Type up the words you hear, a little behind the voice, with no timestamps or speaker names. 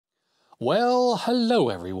Well, hello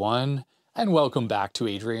everyone, and welcome back to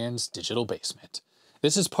Adrian's Digital Basement.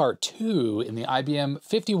 This is part 2 in the IBM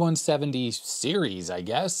 5170 series, I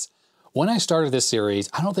guess. When I started this series,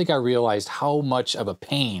 I don't think I realized how much of a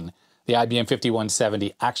pain the IBM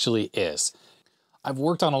 5170 actually is. I've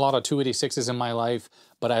worked on a lot of 286s in my life,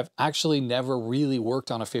 but I've actually never really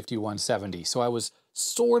worked on a 5170, so I was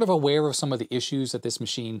sort of aware of some of the issues that this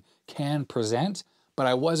machine can present, but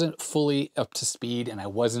I wasn't fully up to speed and I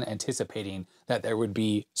wasn't anticipating that there would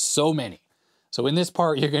be so many. So in this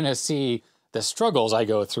part, you're gonna see the struggles I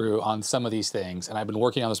go through on some of these things, and I've been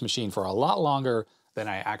working on this machine for a lot longer than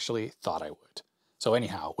I actually thought I would. So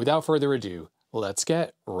anyhow, without further ado, let's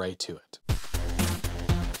get right to it.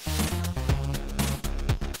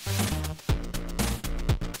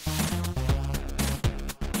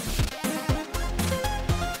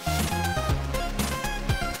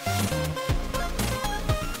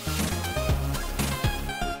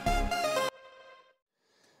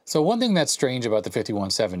 So one thing that's strange about the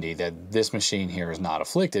 5170 that this machine here is not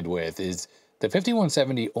afflicted with is the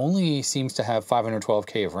 5170 only seems to have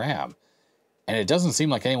 512K of RAM. And it doesn't seem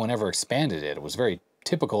like anyone ever expanded it. It was very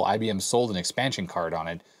typical. IBM sold an expansion card on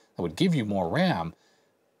it that would give you more RAM,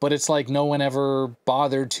 but it's like no one ever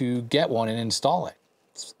bothered to get one and install it.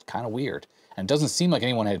 It's kind of weird. And it doesn't seem like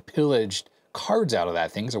anyone had pillaged cards out of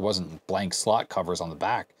that thing. There wasn't blank slot covers on the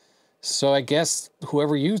back. So I guess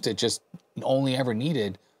whoever used it just only ever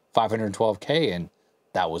needed 512K, and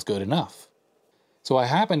that was good enough. So I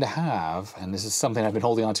happen to have, and this is something I've been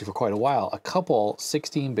holding on to for quite a while, a couple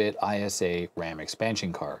 16-bit ISA RAM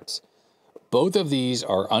expansion cards. Both of these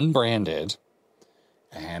are unbranded,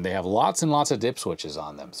 and they have lots and lots of dip switches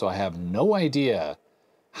on them, so I have no idea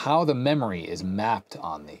how the memory is mapped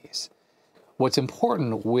on these. What's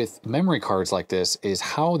important with memory cards like this is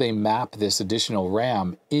how they map this additional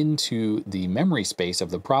RAM into the memory space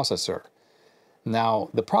of the processor. Now,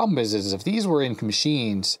 the problem is if these were in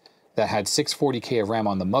machines that had 640K of RAM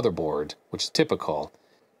on the motherboard, which is typical,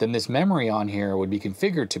 then this memory on here would be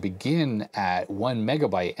configured to begin at 1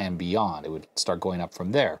 megabyte and beyond. It would start going up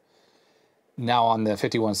from there. Now on the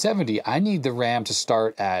 5170, I need the RAM to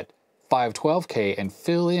start at 512K and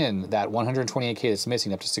fill in that 128K that's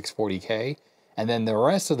missing up to 640K, and then the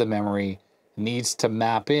rest of the memory needs to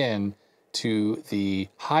map in to the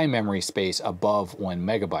high memory space above 1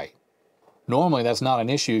 megabyte. Normally, that's not an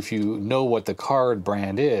issue if you know what the card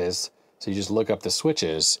brand is, so you just look up the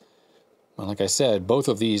switches. Well, like I said, both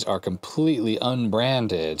of these are completely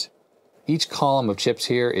unbranded. Each column of chips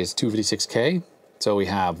here is 256K, so we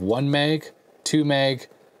have 1 meg, 2 meg,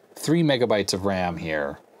 3 megabytes of RAM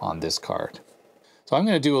here on this card. So I'm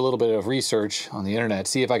going to do a little bit of research on the internet,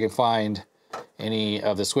 see if I can find any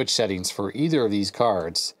of the switch settings for either of these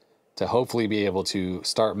cards to hopefully be able to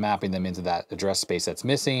start mapping them into that address space that's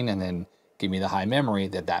missing, and then give me the high memory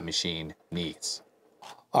that that machine needs.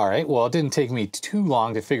 All right, well, it didn't take me too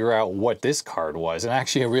long to figure out what this card was. And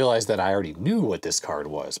actually, I realized that I already knew what this card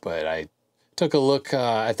was, but I took a look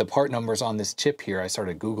at the part numbers on this chip here. I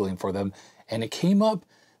started Googling for them, and it came up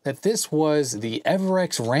that this was the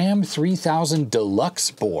Everex RAM 3000 Deluxe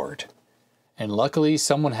board. And luckily,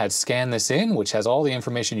 someone had scanned this in, which has all the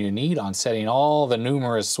information you need on setting all the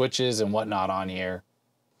numerous switches and whatnot on here,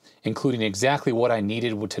 including exactly what I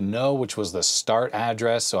needed to know, which was the start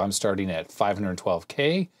address. So I'm starting at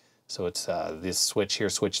 512K. So it's this switch here,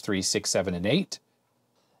 switch 3, 6, 7, and 8.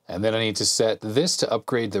 And then I need to set this to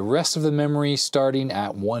upgrade the rest of the memory starting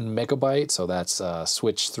at 1 megabyte. So that's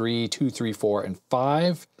switch 3, 2, 3, 4, and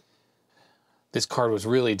 5. This card was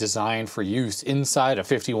really designed for use inside a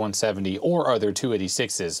 5170 or other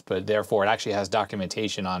 286s, but therefore it actually has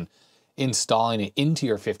documentation on installing it into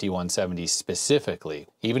your 5170 specifically.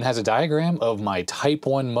 Even has a diagram of my Type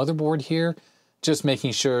 1 motherboard here, just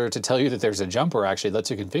making sure to tell you that there's a jumper actually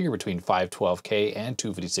lets you configure between 512K and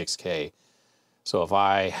 256K. So if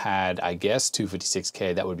I had, I guess,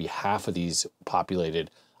 256K, that would be half of these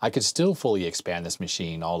populated. I could still fully expand this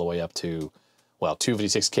machine all the way up to, well,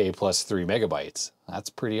 256K plus 3 megabytes. That's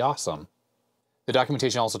pretty awesome. The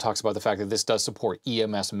documentation also talks about the fact that this does support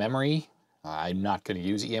EMS memory. I'm not going to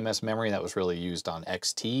use EMS memory. That was really used on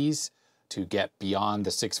XTs to get beyond the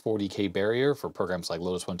 640K barrier for programs like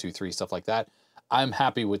Lotus 123, stuff like that. I'm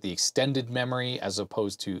happy with the extended memory as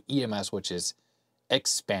opposed to EMS, which is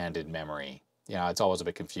expanded memory. You know, it's always a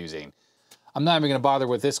bit confusing. I'm not even going to bother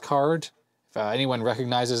with this card. If anyone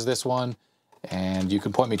recognizes this one, and you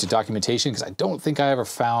can point me to documentation, because I don't think I ever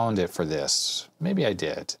found it for this. Maybe I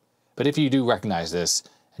did. But if you do recognize this,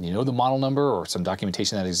 and you know the model number or some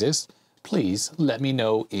documentation that exists, please let me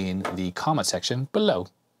know in the comment section below.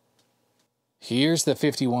 Here's the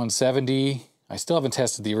 5170. I still haven't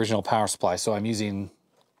tested the original power supply, so I'm using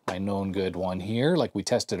my known good one here, like we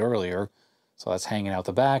tested earlier. So that's hanging out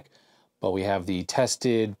the back. But we have the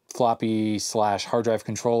tested floppy / hard drive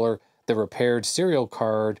controller, the repaired serial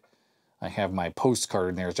card. I have my post card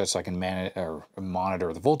in there just so I can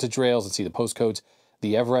monitor the voltage rails and see the post codes.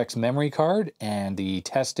 The Everex memory card and the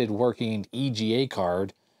tested working EGA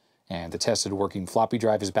card. And the tested working floppy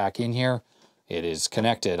drive is back in here. It is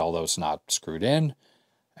connected, although it's not screwed in.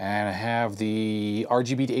 And I have the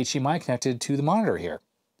RGB to HDMI connected to the monitor here.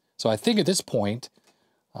 So I think at this point,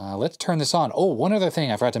 let's turn this on. Oh, one other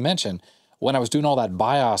thing I forgot to mention. When I was doing all that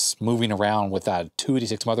BIOS moving around with that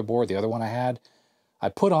 286 motherboard, the other one I had, I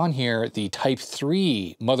put on here the Type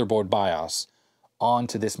 3 motherboard BIOS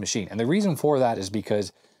onto this machine. And the reason for that is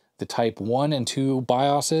because the Type 1 and 2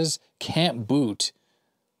 BIOSes can't boot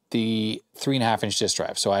the 3.5-inch disk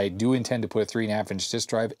drive. So I do intend to put a 3.5-inch disk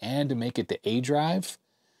drive and to make it the A drive,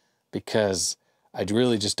 because I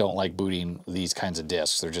really just don't like booting these kinds of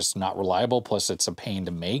disks. They're just not reliable, plus it's a pain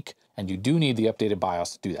to make, and you do need the updated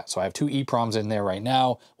BIOS to do that. So I have 2 EEPROMs in there right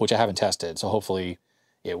now, which I haven't tested, so hopefully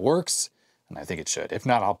it works, and I think it should. If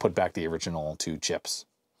not, I'll put back the original 2 chips.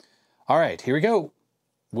 All right, here we go.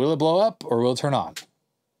 Will it blow up or will it turn on?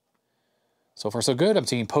 So far so good. I'm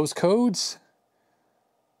seeing post codes.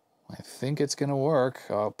 I think it's gonna work.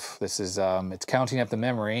 Oh, this is, it's counting up the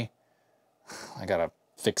memory. I gotta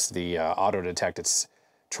fix the auto detect. It's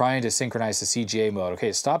trying to synchronize the CGA mode. Okay,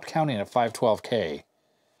 it stopped counting at 512K.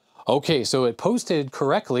 Okay, so it posted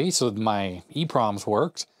correctly, so my EEPROMs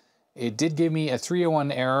worked. It did give me a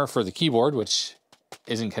 301 error for the keyboard, which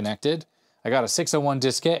isn't connected. I got a 601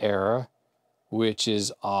 diskette error, which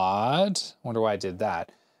is odd. Wonder why I did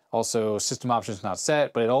that. Also, system options not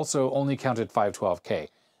set, but it also only counted 512K.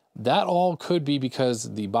 That all could be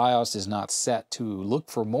because the BIOS is not set to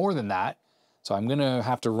look for more than that. So I'm gonna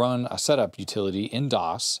have to run a setup utility in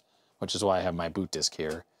DOS, which is why I have my boot disk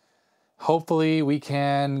here. Hopefully we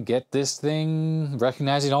can get this thing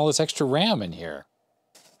recognizing all this extra RAM in here.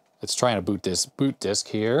 It's trying to boot this boot disk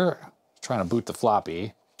here. It's trying to boot the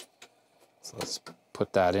floppy. So let's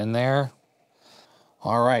put that in there.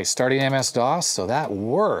 All right, starting MS-DOS, so that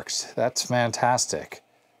worked. That's fantastic.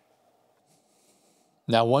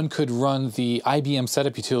 Now one could run the IBM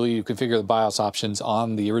setup utility to configure the BIOS options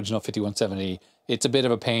on the original 5170. It's a bit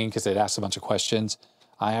of a pain because it asks a bunch of questions.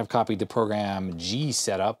 I have copied the program G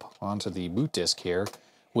setup onto the boot disk here,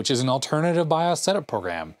 which is an alternative BIOS setup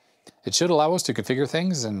program. It should allow us to configure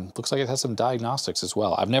things, and looks like it has some diagnostics as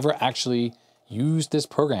well. I've never actually used this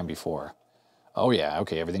program before. Oh yeah,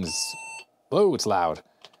 okay, everything's, whoa, it's loud.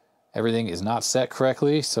 Everything is not set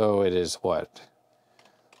correctly, so it is what?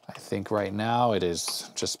 I think right now it is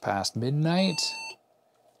just past midnight.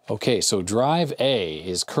 Okay, so drive A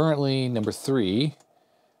is currently number 3,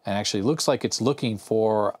 and actually looks like it's looking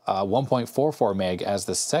for 1.44 meg as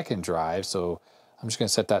the second drive, so I'm just gonna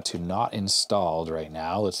set that to not installed right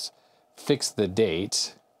now. Let's fix the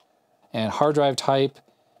date. And hard drive type,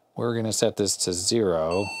 we're gonna set this to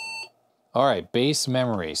 0. All right, base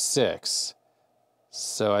memory, 6.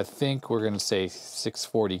 So I think we're gonna say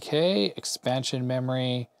 640K, expansion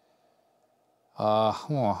memory. I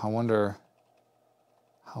wonder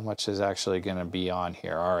how much is actually gonna be on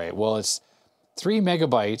here. All right, well, it's 3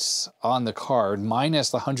 megabytes on the card minus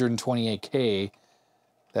the 128K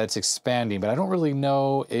that's expanding, but I don't really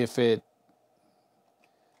know if it,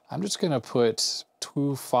 I'm just gonna put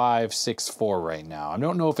 2564 right now. I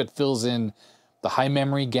don't know if it fills in the high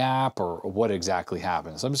memory gap or what exactly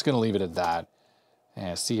happens. I'm just gonna leave it at that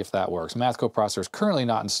and see if that works. Math coprocessor is currently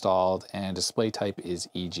not installed and display type is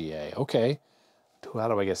EGA. Okay, how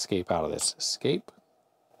do I get escape out of this? Escape?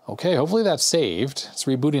 Okay, hopefully that's saved. It's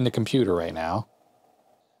rebooting the computer right now.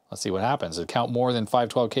 Let's see what happens. Did it count more than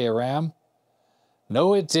 512K of RAM?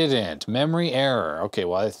 No, it didn't. Memory error. Okay,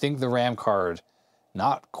 well, I think the RAM card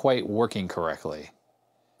not quite working correctly.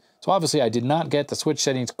 So obviously I did not get the switch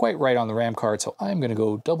settings quite right on the RAM card, so I'm gonna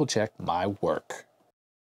go double check my work.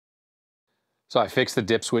 So I fixed the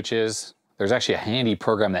dip switches. There's actually a handy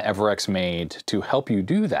program that Everex made to help you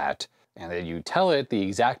do that. And then you tell it the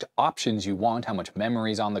exact options you want, how much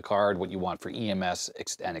memory is on the card, what you want for EMS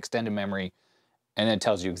and extended memory, and then it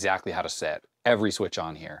tells you exactly how to set every switch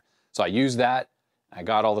on here. So I used that, I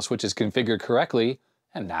got all the switches configured correctly,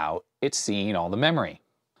 and now it's seeing all the memory.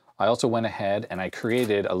 I also went ahead and I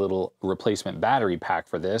created a little replacement battery pack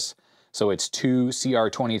for this. So it's 2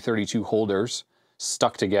 CR2032 holders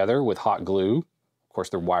stuck together with hot glue. Of course,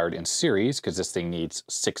 they're wired in series because this thing needs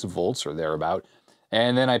 6 volts or thereabout.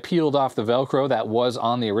 And then I peeled off the Velcro that was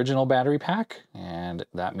on the original battery pack, and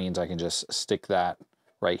that means I can just stick that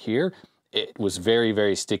right here. it was very,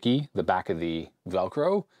 very sticky, the back of the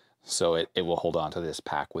Velcro, so it will hold on to this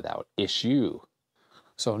pack without issue.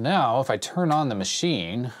 So now if I turn on the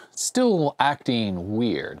machine, it's still acting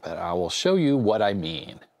weird, but I will show you what I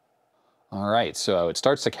mean. All right, so it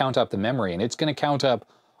starts to count up the memory, and it's going to count up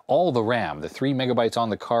all the RAM, the 3 megabytes on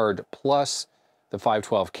the card plus the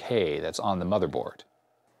 512K that's on the motherboard.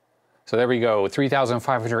 So there we go,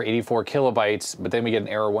 3,584 kilobytes, but then we get an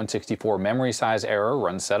error 164 memory size error,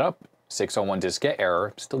 run setup, 601 diskette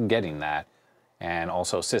error, still getting that, and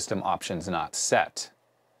also system options not set.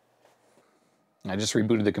 I just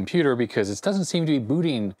rebooted the computer because it doesn't seem to be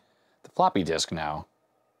booting the floppy disk now.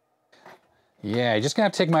 Yeah, you're just gonna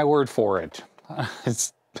have to take my word for it.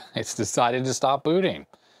 It's decided to stop booting.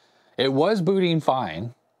 It was booting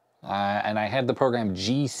fine, and I had the program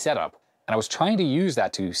G setup, and I was trying to use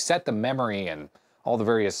that to set the memory and all the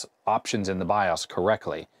various options in the BIOS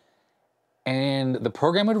correctly. And the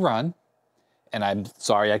program would run, and I'm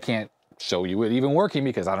sorry I can't show you it even working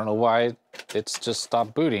because I don't know why it's just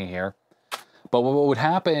stopped booting here. But what would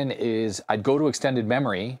happen is I'd go to extended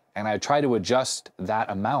memory and I'd try to adjust that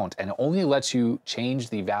amount, and it only lets you change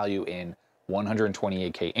the value in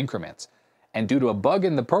 128K increments. And due to a bug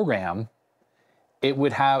in the program, it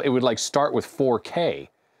would like start with 4K.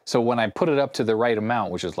 So when I put it up to the right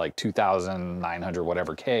amount, which is like 2,900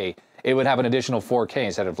 whatever K, it would have an additional 4K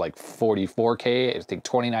instead of like 44K. It'd take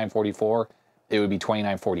 2944. It would be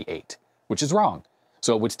 2948, which is wrong.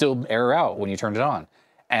 So it would still error out when you turned it on.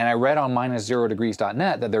 And I read on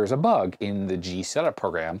 -0degrees.net that there's a bug in the G setup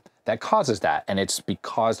program that causes that, and it's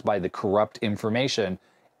caused by the corrupt information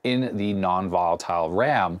in the non-volatile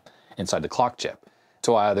RAM inside the clock chip.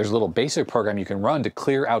 So there's a little basic program you can run to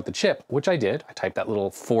clear out the chip, which I did. I typed that little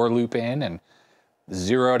for loop in and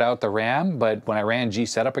zeroed out the RAM, but when I ran G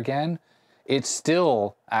setup again, it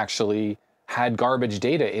still actually had garbage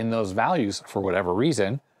data in those values for whatever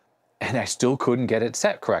reason, and I still couldn't get it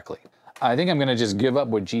set correctly. I think I'm gonna just give up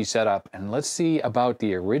with G setup, and let's see about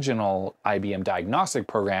the original IBM diagnostic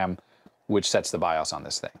program, which sets the BIOS on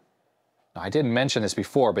this thing. Now, I didn't mention this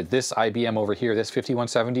before, but this IBM over here, this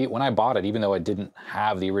 5170, when I bought it, even though I didn't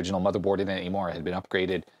have the original motherboard in it anymore, it had been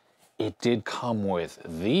upgraded, it did come with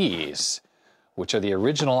these, which are the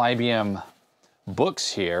original IBM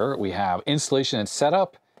books here. We have installation and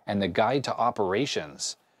setup and the guide to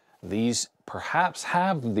operations. These perhaps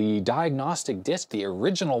have the diagnostic disc, the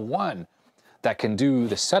original one, that can do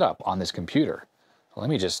the setup on this computer. So let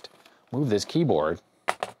me just move this keyboard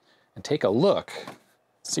and take a look,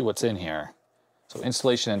 see what's in here. So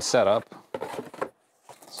installation and setup.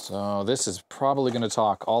 So this is probably going to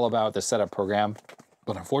talk all about the setup program,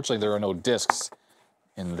 but unfortunately there are no discs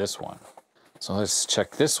in this one. So let's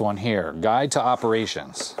check this one here, guide to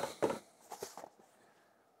operations.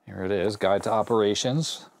 Here it is, guide to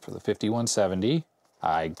operations for the 5170.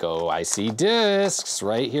 I see discs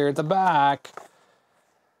right here at the back.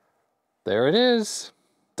 There it is.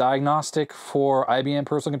 Diagnostic for IBM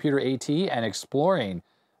Personal Computer AT and exploring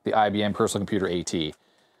the IBM Personal Computer AT.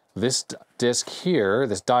 This disc here,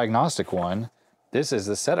 this diagnostic one, this is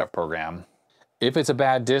the setup program. If it's a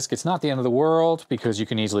bad disk, it's not the end of the world because you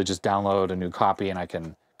can easily just download a new copy and I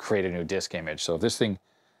can create a new disk image. So if this thing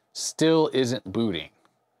still isn't booting,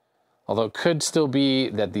 although it could still be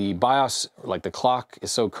that the BIOS, like the clock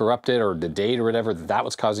is so corrupted or the date or whatever, that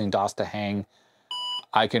was causing DOS to hang,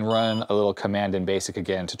 I can run a little command in BASIC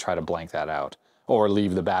again to try to blank that out or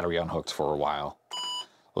leave the battery unhooked for a while.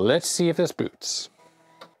 Let's see if this boots.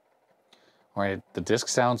 All right, the disk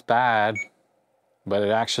sounds bad, but it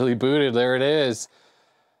actually booted. There it is.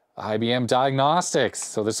 IBM Diagnostics.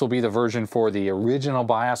 So this will be the version for the original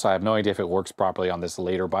BIOS. I have no idea if it works properly on this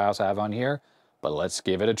later BIOS I have on here, but let's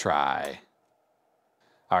give it a try.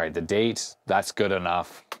 All right, the date, that's good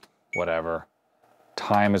enough. Whatever.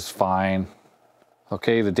 Time is fine.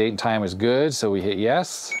 Okay, the date and time is good, so we hit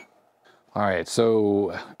yes. All right,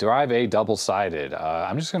 so drive A double-sided.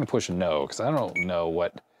 I'm just gonna push no, because I don't know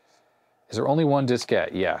what, is there only one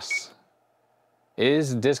diskette? Yes.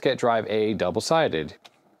 Is diskette drive A double-sided?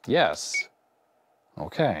 Yes.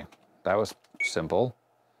 Okay, that was simple.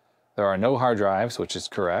 There are no hard drives, which is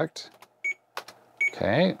correct.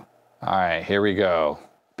 Okay, all right, here we go.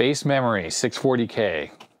 Base memory,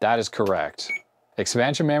 640K, that is correct.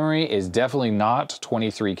 Expansion memory is definitely not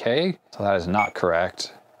 23K, so that is not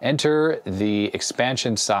correct. Enter the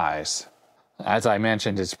expansion size. As I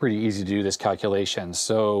mentioned, it's pretty easy to do this calculation.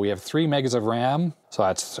 So we have 3 megas of RAM, so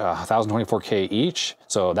that's 1024K each.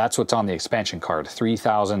 So that's what's on the expansion card,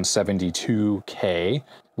 3072K.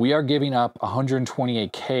 We are giving up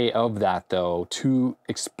 128K of that though to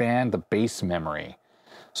expand the base memory.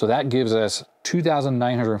 So that gives us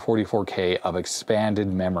 2,944K of expanded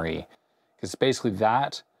memory. It's basically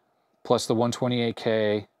that plus the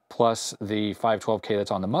 128K plus the 512K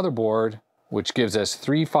that's on the motherboard, which gives us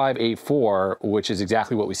 3584, which is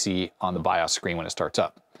exactly what we see on the BIOS screen when it starts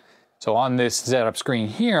up. So on this setup screen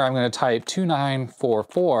here, I'm going to type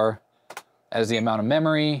 2944 as the amount of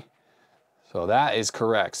memory. So that is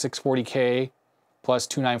correct, 640K plus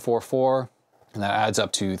 2944, and that adds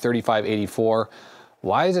up to 3584.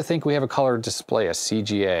 Why does it think we have a color display, a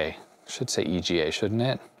CGA? Should say EGA, shouldn't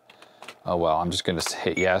it? Oh well, I'm just gonna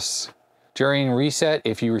hit yes. During reset,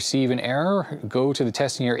 if you receive an error, go to the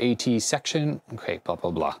testing your AT section. Okay, blah, blah,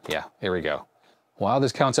 blah. Yeah, here we go. While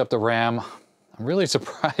this counts up the RAM, I'm really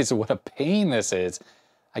surprised at what a pain this is.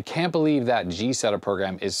 I can't believe that G setup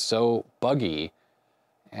program is so buggy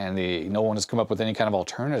and no one has come up with any kind of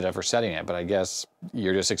alternative for setting it, but I guess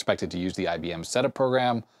you're just expected to use the IBM setup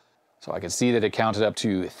program. So I can see that it counted up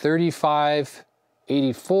to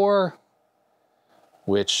 3584,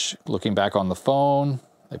 which, looking back on the phone,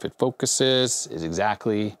 if it focuses, is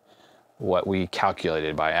exactly what we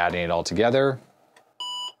calculated by adding it all together.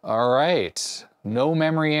 All right, no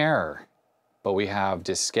memory error, but we have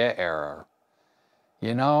diskette error.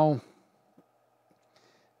 You know,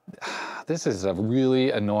 this is a really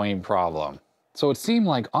annoying problem. So it seemed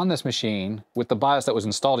like on this machine, with the BIOS that was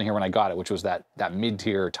installed in here when I got it, which was that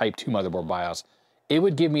mid-tier Type 2 motherboard BIOS, it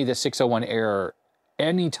would give me the 601 error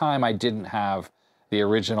anytime I didn't have the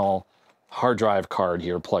original hard drive card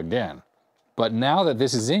here plugged in. But now that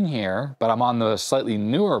this is in here, but I'm on the slightly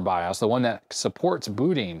newer BIOS, the one that supports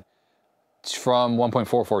booting from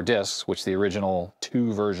 1.44 disks, which the original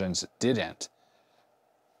 2 versions didn't,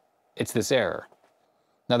 it's this error.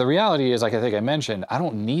 Now the reality is, like I think I mentioned, I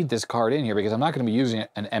don't need this card in here because I'm not going to be using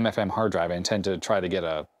an MFM hard drive. I intend to try to get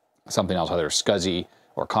something else, either a SCSI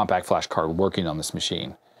or compact flash card working on this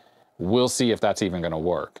machine. We'll see if that's even going to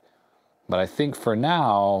work. But I think for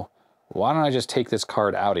now, why don't I just take this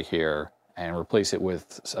card out of here and replace it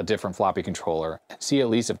with a different floppy controller and see at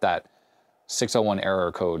least if that 601 error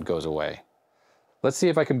code goes away. Let's see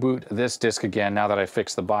if I can boot this disk again now that I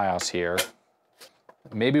fixed the BIOS here.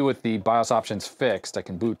 Maybe with the BIOS options fixed, I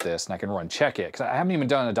can boot this and I can run check it, because I haven't even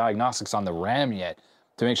done a diagnostics on the RAM yet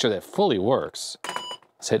to make sure that it fully works.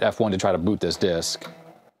 Let's hit F1 to try to boot this disk.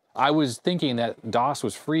 I was thinking that DOS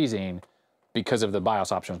was freezing because of the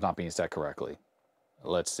BIOS options not being set correctly.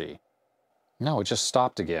 Let's see. No, it just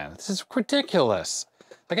stopped again. This is ridiculous.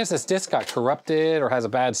 I guess this disk got corrupted or has a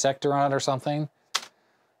bad sector on it or something.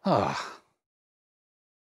 Ugh.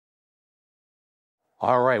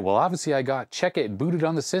 All right, well, obviously I got check it booted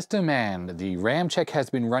on the system, and the RAM check has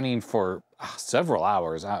been running for several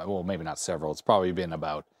hours. Well, maybe not several. It's probably been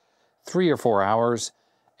about 3 or 4 hours,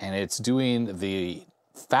 and it's doing the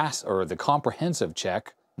the comprehensive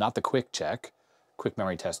check, not the quick check. Quick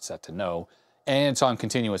memory test set to no, and it's on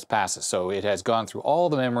continuous passes. So it has gone through all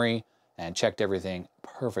the memory and checked everything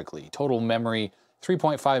perfectly. Total memory,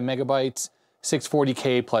 3.5 megabytes.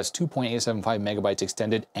 640K plus 2.875 megabytes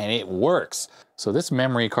extended, and it works. So this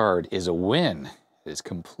memory card is a win. It is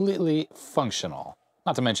completely functional.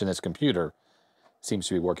 Not to mention this computer seems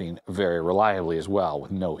to be working very reliably as well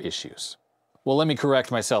with no issues. Well, let me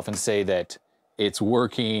correct myself and say that it's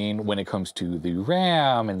working when it comes to the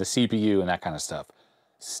RAM and the CPU and that kind of stuff.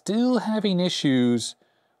 Still having issues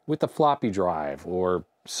with the floppy drive or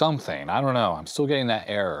something. I don't know. I'm still getting that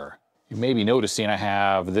error. You may be noticing I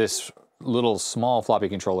have this little small floppy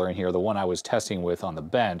controller in here, the one I was testing with on the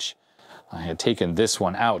bench. I had taken this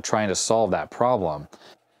one out trying to solve that problem.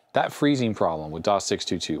 That freezing problem with DOS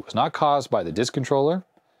 622 was not caused by the disk controller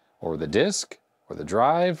or the disk or the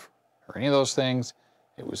drive or any of those things.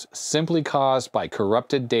 It was simply caused by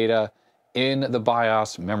corrupted data in the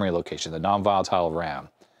BIOS memory location, the non-volatile RAM.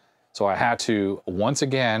 So I had to, once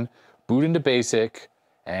again, boot into BASIC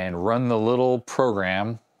and run the little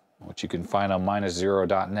program, which you can find on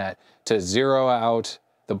 -0.net, to zero out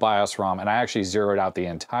the BIOS ROM, and I actually zeroed out the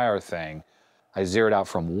entire thing. I zeroed out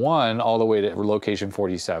from 1 all the way to location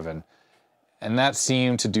 47, and that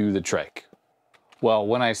seemed to do the trick. Well,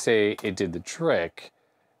 when I say it did the trick,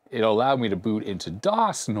 it allowed me to boot into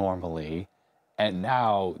DOS normally, and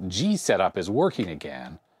now G setup is working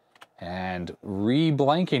again, and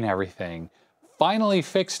re-blanking everything finally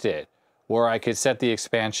fixed it, where I could set the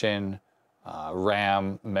expansion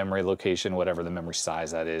RAM, memory location, whatever the memory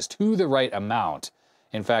size that is, to the right amount.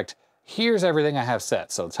 In fact, here's everything I have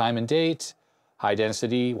set. So time and date, high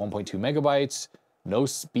density, 1.2 megabytes, no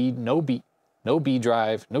speed, no B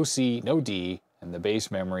drive, no C, no D, and the base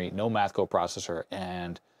memory, no math coprocessor,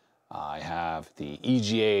 and I have the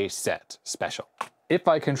EGA set special. If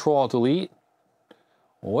I Control-Delete,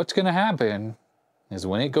 what's going to happen is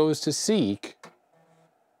when it goes to seek,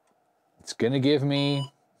 it's going to give me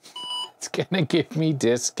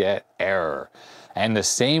diskette error. And the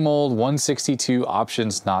same old 162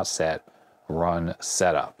 options not set run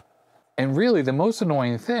setup. And really the most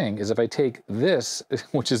annoying thing is if I take this,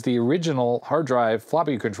 which is the original hard drive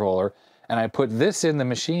floppy controller, and I put this in the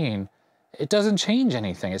machine, it doesn't change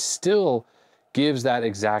anything. It still gives that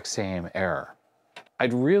exact same error.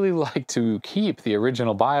 I'd really like to keep the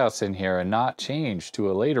original BIOS in here and not change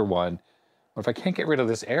to a later one. But if I can't get rid of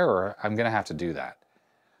this error, I'm gonna have to do that.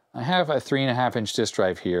 I have a 3.5-inch disk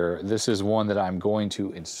drive here. This is one that I'm going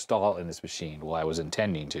to install in this machine. Well, I was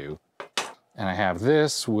intending to. And I have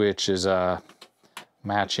this, which is a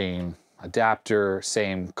matching adapter,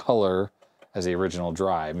 same color as the original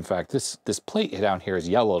drive. In fact, this plate down here is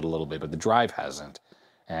yellowed a little bit, but the drive hasn't.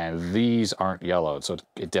 And these aren't yellowed, so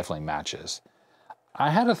it definitely matches. I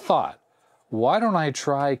had a thought. Why don't I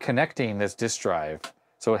try connecting this disk drive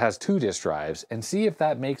so it has 2 disk drives and see if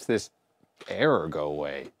that makes this error go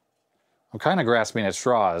away? I'm kind of grasping at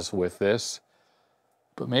straws with this,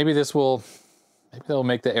 but maybe that'll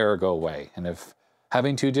make the error go away. And if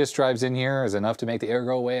having 2 disk drives in here is enough to make the error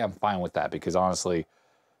go away, I'm fine with that, because honestly,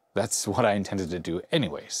 that's what I intended to do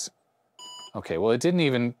anyways. Okay, well, it didn't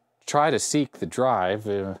even try to seek the drive.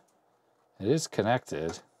 It is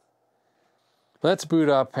connected. Let's boot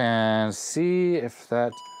up and see if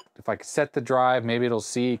I can set the drive, maybe it'll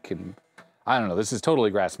seek, and I don't know, this is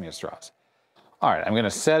totally grasping at straws. All right, I'm gonna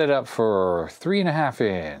set it up for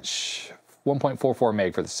 3.5-inch, 1.44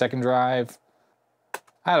 meg for the second drive.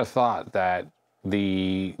 I had a thought that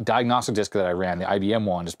the diagnostic disk that I ran, the IBM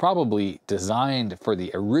one, is probably designed for the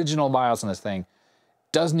original BIOS on this thing.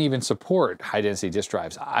 Doesn't even support high-density disk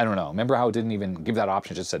drives. I don't know. Remember how it didn't even give that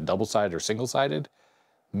option, it just said double-sided or single-sided?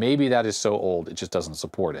 Maybe that is so old, it just doesn't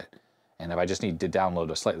support it. And if I just need to download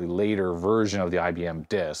a slightly later version of the IBM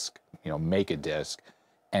disk, make a disk,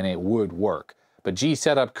 and it would work. But G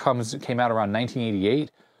setup came out around 1988,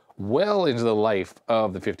 well into the life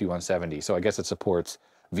of the 5170. So I guess it supports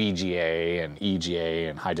VGA and EGA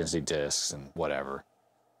and high-density disks and whatever.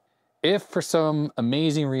 If for some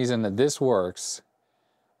amazing reason that this works,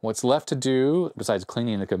 what's left to do, besides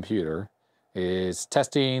cleaning the computer, is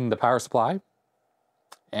testing the power supply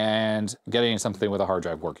and getting something with a hard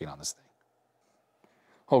drive working on this thing.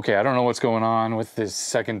 Okay, I don't know what's going on with this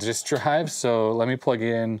second disk drive, so let me plug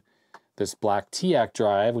in this black TIAC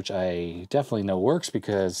drive, which I definitely know works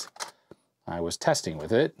because I was testing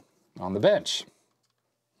with it on the bench.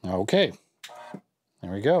 Okay,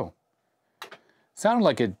 there we go. Sounded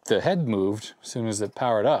like the head moved as soon as it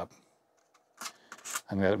powered up.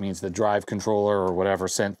 I mean, that means the drive controller or whatever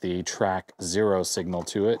sent the track 0 signal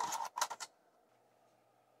to it.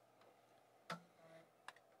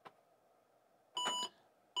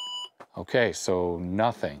 Okay, so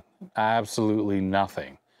nothing, absolutely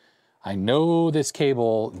nothing. I know this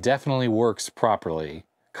cable definitely works properly.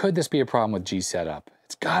 Could this be a problem with G setup?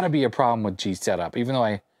 It's gotta be a problem with G setup. Even though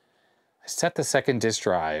I set the second disk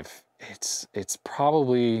drive, it's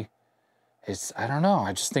probably, I don't know.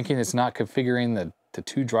 I'm just thinking it's not configuring the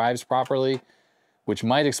 2 drives properly, which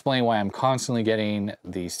might explain why I'm constantly getting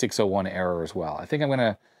the 601 error as well. I think I'm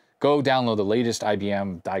gonna go download the latest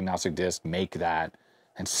IBM diagnostic disk, make that,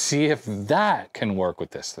 and see if that can work with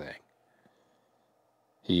this thing.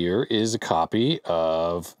 Here is a copy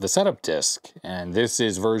of the setup disk, and this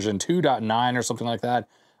is version 2.9 or something like that.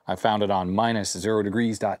 I found it on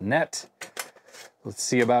 -0degrees.net. Let's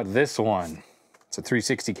see about this one. It's a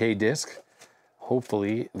 360K disk.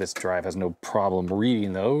 Hopefully this drive has no problem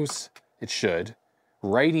reading those. It should.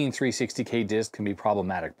 Writing 360K disks can be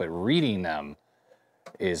problematic, but reading them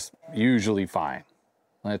is usually fine.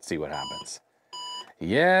 Let's see what happens.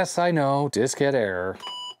 Yes, I know, diskette error.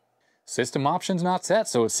 System options not set,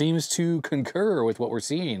 so it seems to concur with what we're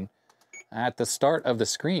seeing at the start of the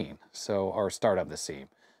screen. Start of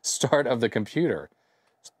the computer.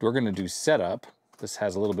 We're gonna do setup. This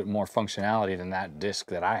has a little bit more functionality than that disk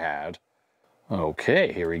that I had.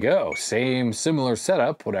 Okay, here we go. Similar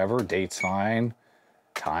setup, whatever, date's fine,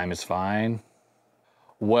 time is fine.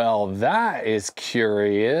 Well, that is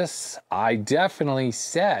curious. I definitely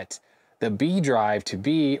set the B drive to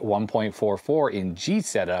be 1.44 in G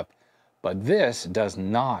setup, but this does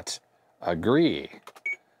not agree.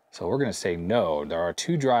 So we're gonna say no. There are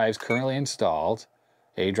 2 drives currently installed.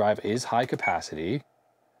 A drive is high capacity.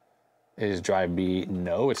 Is drive B?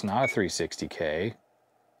 No, it's not a 360K.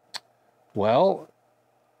 Well,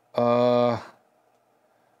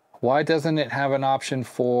 why doesn't it have an option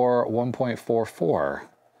for 1.44?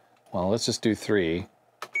 Well, let's just do 3.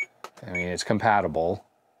 I mean, it's compatible.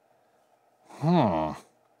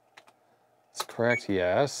 correct?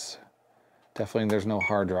 Yes. Definitely there's no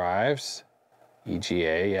hard drives.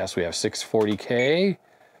 EGA, yes, we have 640K.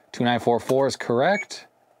 2944 is correct.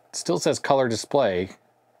 It still says color display.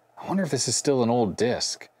 I wonder if this is still an old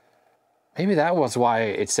disk. Maybe that was why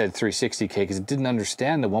it said 360K, because it didn't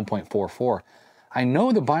understand the 1.44. I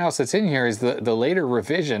know the BIOS that's in here is the later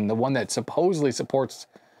revision, the one that supposedly supports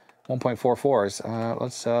 1.44s.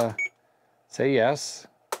 Let's say yes,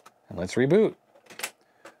 and let's reboot.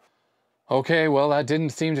 Okay, well, that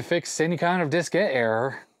didn't seem to fix any kind of diskette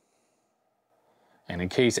error. And in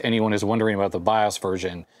case anyone is wondering about the BIOS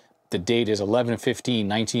version, the date is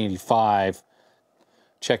 11/15/1985.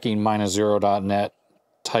 Checking -0.net,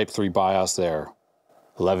 Type 3 BIOS there.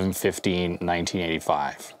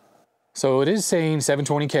 11/15/1985. So it is saying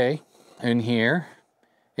 720K in here.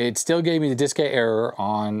 It still gave me the diskette error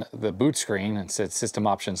on the boot screen and said system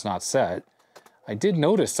options not set. I did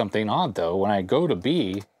notice something odd though. When I go to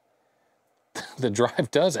B, the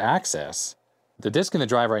drive does access. The disk in the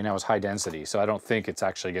drive right now is high density, so I don't think it's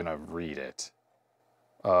actually gonna read it.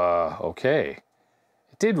 Okay.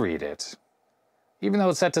 It did read it. Even though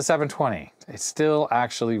it's set to 720, it's still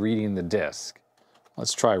actually reading the disk.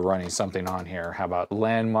 Let's try running something on here. How about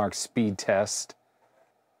landmark speed test?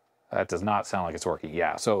 That does not sound like it's working.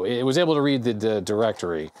 Yeah, so it was able to read the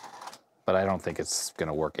directory, but I don't think it's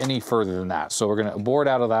gonna work any further than that. So we're gonna abort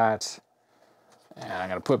out of that, and I'm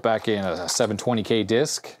gonna put back in a 720K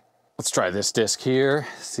disk. Let's try this disk here,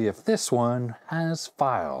 see if this one has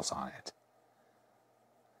files on it.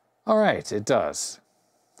 All right, it does.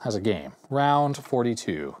 Has a game, round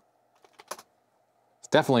 42. It's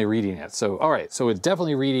definitely reading it. So, all right, so it's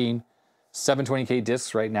definitely reading 720K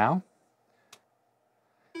disks right now.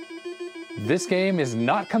 This game is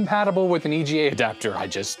not compatible with an EGA adapter. I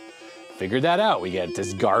just figured that out. We get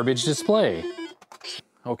this garbage display.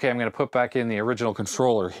 Okay, I'm gonna put back in the original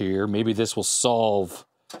controller here. Maybe this will solve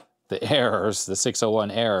the errors, the 601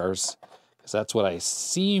 errors, because that's what I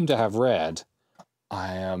seem to have read.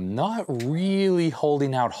 I am not really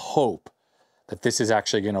holding out hope that this is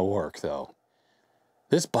actually gonna work though.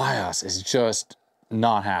 This BIOS is just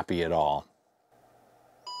not happy at all.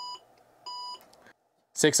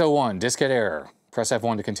 601, diskette error. Press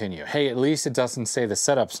F1 to continue. Hey, at least it doesn't say the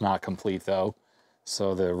setup's not complete though.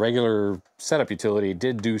 So the regular setup utility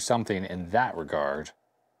did do something in that regard.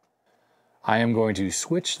 I am going to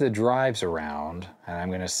switch the drives around, and I'm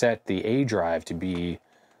going to set the A drive to be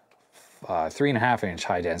 3.5-inch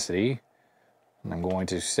high density. And I'm going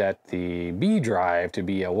to set the B drive to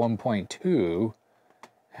be a 1.2.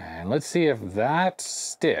 And let's see if that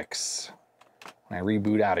sticks when I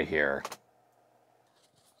reboot out of here.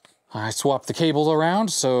 I swapped the cable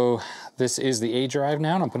around, so this is the A drive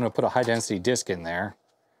now, and I'm going to put a high density disk in there.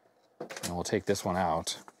 And we'll take this one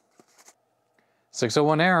out.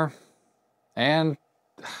 601 error. And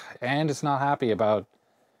it's not happy about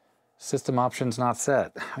system options not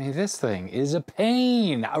set. I mean, this thing is a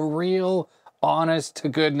pain, a real honest to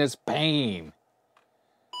goodness pain.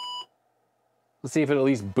 Let's see if it at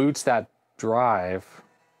least boots that drive.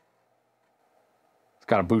 It's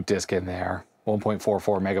got a boot disk in there,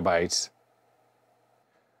 1.44 megabytes.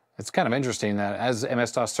 It's kind of interesting that as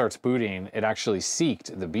MS-DOS starts booting, it actually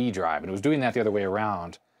seeked the B drive, and it was doing that the other way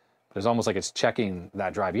around. But it's almost like it's checking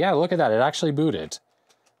that drive. Yeah, look at that, it actually booted.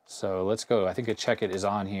 So let's go, I think a check it is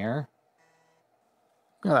on here.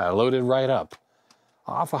 Look at that, loaded right up.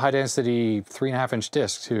 Off a high density 3.5-inch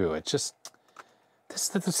disk too. It just,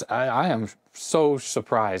 I am so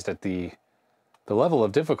surprised at the level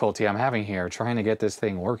of difficulty I'm having here trying to get this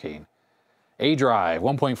thing working. A drive,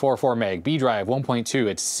 1.44 meg, B drive, 1.2.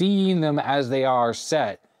 It's seeing them as they are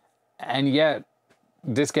set, and yet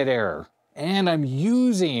diskette error. And I'm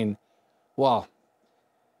using, well,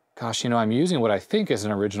 gosh, you know, I'm using what I think is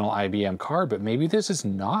an original IBM card, but maybe this is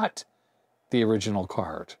not the original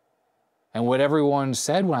card. And what everyone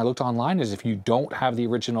said when I looked online is if you don't have the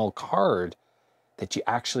original card, that you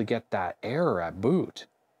actually get that error at boot.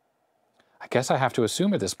 I guess I have to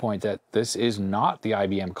assume at this point that this is not the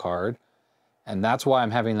IBM card, and that's why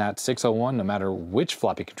I'm having that 601 no matter which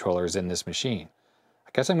floppy controller is in this machine.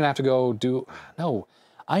 I guess I'm gonna have to go do, no,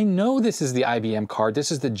 I know this is the IBM card.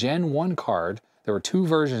 This is the Gen 1 card. There were 2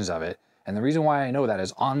 versions of it, and the reason why I know that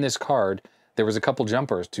is on this card, there was a couple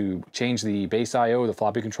jumpers to change the base I/O, the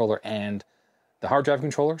floppy controller, and the hard drive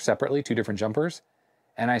controller separately, 2 different jumpers.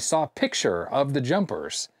 And I saw a picture of the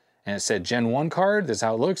jumpers, and it said Gen 1 card, this is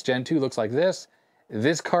how it looks, Gen 2 looks like this.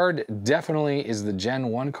 This card definitely is the Gen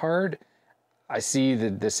 1 card. I see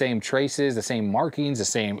the same traces, the same markings, the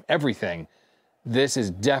same everything. This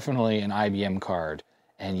is definitely an IBM card.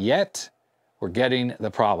 And yet, we're getting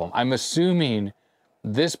the problem. I'm assuming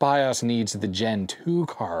This BIOS needs the Gen 2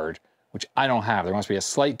 card, which I don't have. There must be a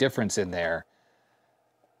slight difference in there.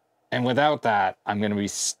 And without that, I'm going to be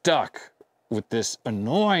stuck with this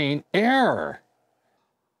annoying error.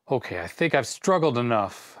 Okay, I think I've struggled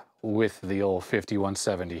enough with the old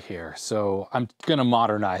 5170 here, so I'm going to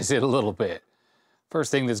modernize it a little bit.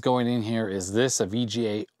 First thing that's going in here is this, a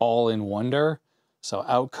VGA all-in-wonder. So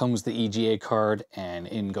out comes the EGA card and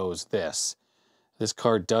in goes this. This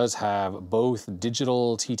card does have both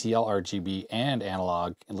digital TTL RGB and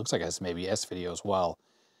analog. It looks like it has maybe S-video as well.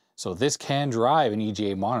 So this can drive an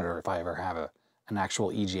EGA monitor if I ever have an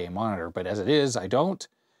actual EGA monitor, but as it is, I don't.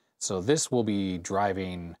 So this will be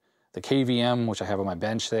driving the KVM, which I have on my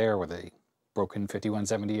bench there where the broken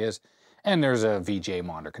 5170 is, and there's a VGA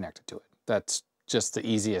monitor connected to it. That's just the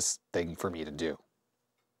easiest thing for me to do.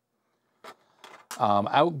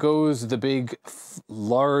 Out goes the big,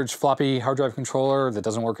 large floppy hard drive controller that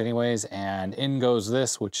doesn't work anyways, and in goes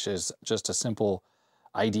this, which is just a simple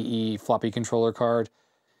IDE floppy controller card.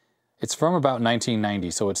 It's from about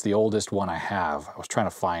 1990, so it's the oldest one I have. I was trying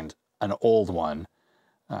to find an old one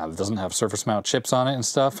that doesn't have surface mount chips on it and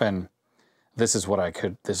stuff, and this is what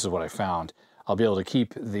I found. I'll be able to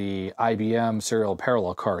keep the IBM serial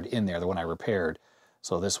parallel card in there, the one I repaired,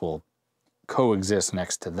 so this will coexist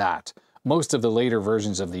next to that. Most of the later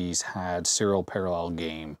versions of these had serial parallel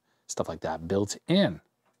game, stuff like that, built in.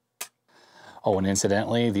 Oh, and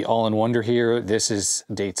incidentally, the all-in-wonder here, this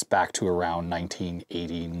dates back to around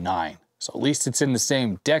 1989. So at least it's in the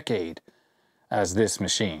same decade as this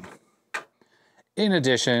machine. In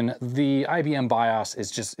addition, the IBM BIOS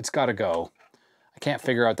is just, it's gotta go. I can't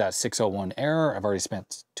figure out that 601 error. I've already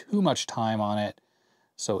spent too much time on it.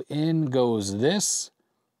 So in goes this,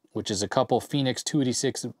 which is a couple Phoenix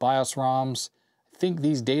 286 BIOS ROMs. I think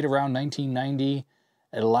these date around 1990.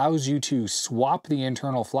 It allows you to swap the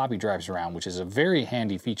internal floppy drives around, which is a very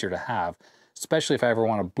handy feature to have, especially if I ever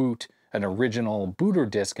want to boot an original booter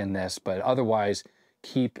disk in this, but otherwise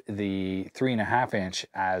keep the 3.5-inch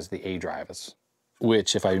as the A drives.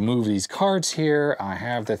 Which, if I move these cards here, I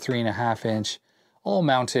have the 3.5-inch all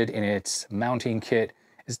mounted in its mounting kit.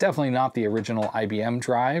 It's definitely not the original IBM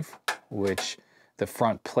drive, which the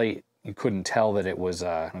front plate, you couldn't tell that it was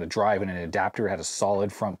a drive and an adapter. It had a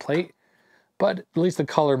solid front plate, but at least the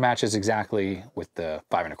color matches exactly with the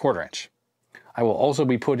 5.25-inch. I will also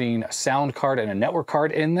be putting a sound card and a network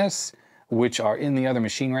card in this, which are in the other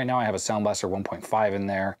machine right now. I have a Sound Blaster 1.5 in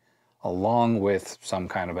there, along with some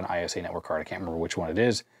kind of an ISA network card. I can't remember which one it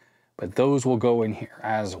is, but those will go in here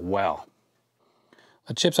as well.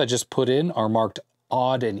 The chips I just put in are marked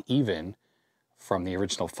odd and even from the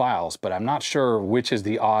original files, but I'm not sure which is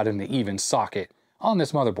the odd and the even socket on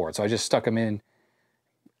this motherboard, so I just stuck them in.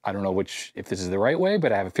 I don't know if this is the right way,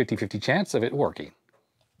 but I have a 50-50 chance of it working.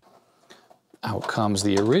 Out comes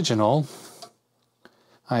the original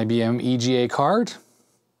IBM EGA card.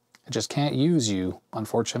 I just can't use you,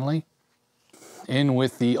 unfortunately. In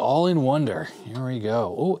with the all-in-wonder. Here we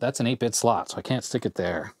go. Oh, that's an 8-bit slot, so I can't stick it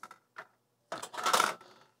there.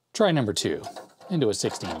 Try number 2, into a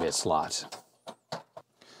 16-bit slot.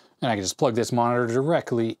 And I can just plug this monitor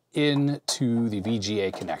directly into the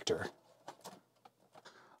VGA connector.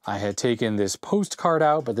 I had taken this post card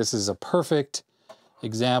out, but this is a perfect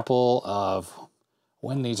example of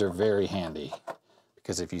when these are very handy.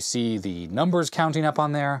 Because if you see the numbers counting up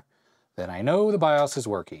on there, then I know the BIOS is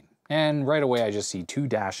working. And right away I just see 2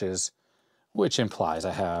 dashes, which implies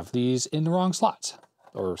I have these in the wrong slots,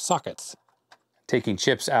 or sockets. Taking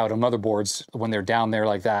chips out of motherboards when they're down there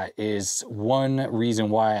like that is one reason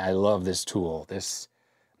why I love this tool. This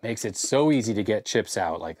makes it so easy to get chips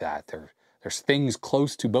out like that. There's things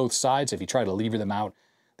close to both sides. If you try to lever them out,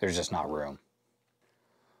 there's just not room.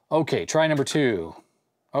 Okay, try number 2.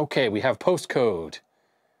 Okay, we have postcode.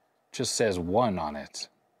 Just says 1 on it.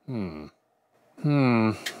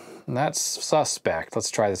 That's suspect.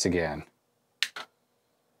 Let's try this again.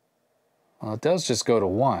 Well, it does just go to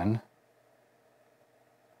 1.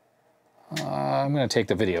 I'm going to take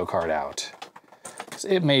the video card out.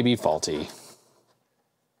 It may be faulty.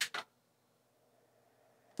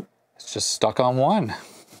 It's just stuck on 1.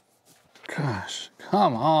 Gosh,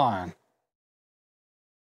 come on.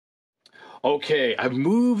 Okay, I've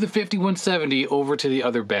moved the 5170 over to the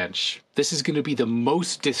other bench. This is going to be the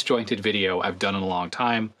most disjointed video I've done in a long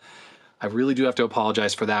time. I really do have to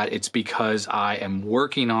apologize for that. It's because I am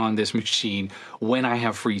working on this machine when I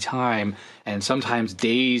have free time, and sometimes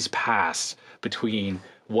days pass between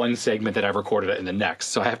one segment that I've recorded and the next.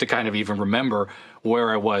 So I have to kind of even remember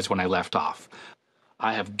where I was when I left off.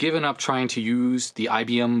 I have given up trying to use the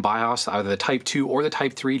IBM BIOS, either the Type 2 or the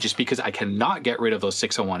Type 3, just because I cannot get rid of those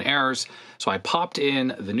 601 errors. So I popped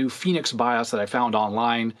in the new Phoenix BIOS that I found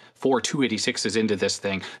online for 286s into this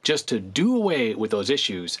thing, just to do away with those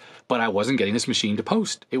issues, but I wasn't getting this machine to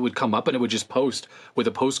post. It would come up and it would just post with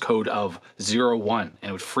a post code of 01, and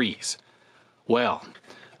it would freeze. Well,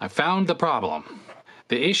 I found the problem.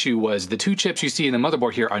 The issue was the two chips you see in the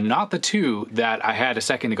motherboard here are not the two that I had a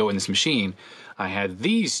second ago in this machine. I had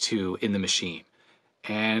these two in the machine,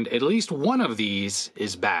 and at least one of these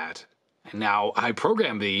is bad. And now I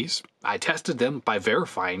programmed these, I tested them by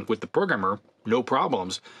verifying with the programmer, no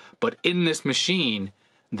problems, but in this machine,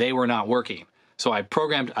 they were not working. So I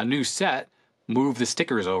programmed a new set, moved the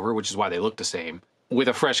stickers over, which is why they look the same. With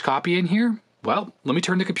a fresh copy in here, well, let me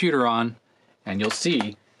turn the computer on, and you'll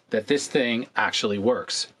see that this thing actually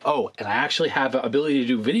works. Oh, and I actually have the ability to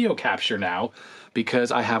do video capture now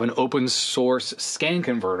because I have an open source scan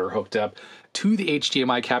converter hooked up to the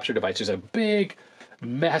HDMI capture device. There's a big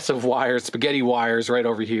mess of wires, spaghetti wires right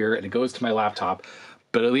over here, and it goes to my laptop.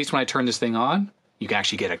 But at least when I turn this thing on, you can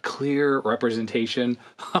actually get a clear representation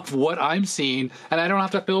of what I'm seeing, and I don't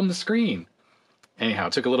have to film the screen. Anyhow,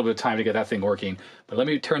 it took a little bit of time to get that thing working, but let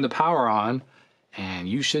me turn the power on, and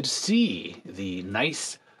you should see the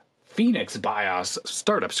nice Phoenix BIOS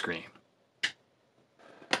startup screen.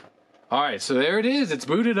 All right, so there it is. It's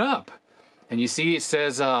booted up. And you see it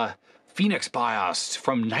says Phoenix BIOS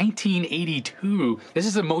from 1982. This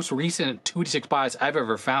is the most recent 286 BIOS I've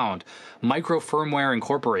ever found. Micro firmware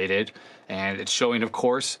incorporated. And it's showing, of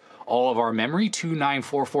course, all of our memory.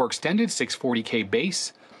 2944 extended, 640K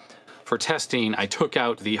base. For testing, I took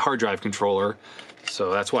out the hard drive controller.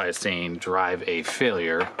 So that's why it's saying drive a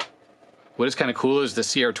failure. What is kind of cool is the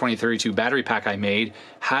CR2032 battery pack I made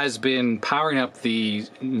has been powering up the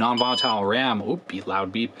non-volatile RAM,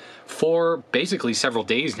 loud beep, for basically several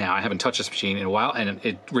days now. I haven't touched this machine in a while, and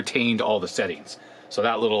it retained all the settings. So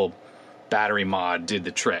that little battery mod did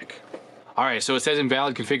the trick. All right, so it says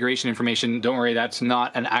invalid configuration information. Don't worry, that's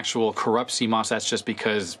not an actual corrupt CMOS. That's just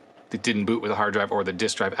because it didn't boot with the hard drive or the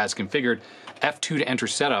disk drive as configured. F2 to enter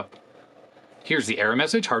setup. Here's the error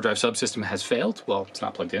message. Hard drive subsystem has failed. Well, it's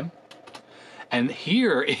not plugged in. And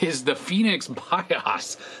here is the Phoenix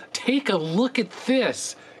BIOS. Take a look at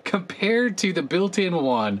this compared to the built-in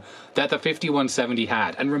one that the 5170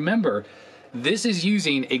 had. And remember, this is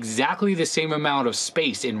using exactly the same amount of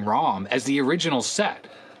space in ROM as the original set.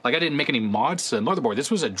 Like, I didn't make any mods to the motherboard.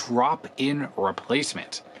 This was a drop-in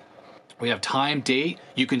replacement. We have time, date.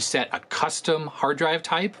 You can set a custom hard drive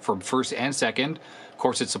type for first and second. Of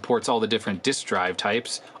course, it supports all the different disk drive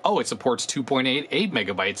types. Oh, it supports 2.88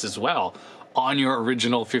 megabytes as well on your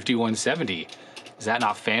original 5170. Is that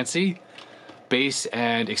not fancy? Base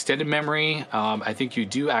and extended memory. I think you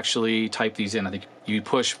do actually type these in. I think you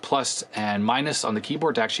push plus and minus on the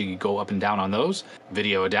keyboard to actually go up and down on those.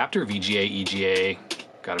 Video adapter, VGA, EGA,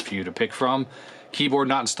 got a few to pick from. Keyboard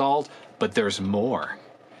not installed, but there's more.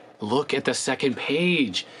 Look at the second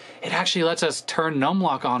page. It actually lets us turn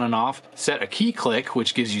numlock on and off, set a key click,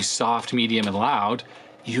 which gives you soft, medium, and loud.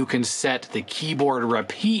 You can set the keyboard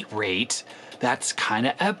repeat rate. That's kind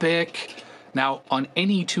of epic. Now, on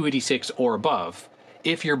any 286 or above,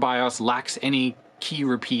 if your BIOS lacks any key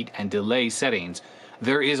repeat and delay settings,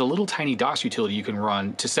 there is a little tiny DOS utility you can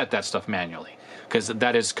run to set that stuff manually, because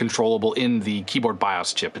that is controllable in the keyboard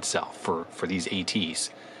BIOS chip itself for these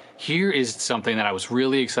ATs. Here is something that I was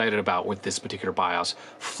really excited about with this particular BIOS: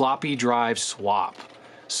 floppy drive swap.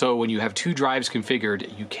 So when you have two drives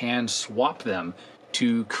configured, you can swap them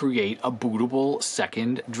to create a bootable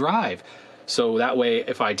second drive. So that way,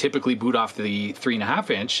 if I typically boot off the 3.5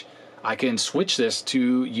 inch, I can switch this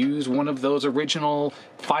to use one of those original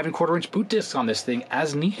 5 1/4 inch boot discs on this thing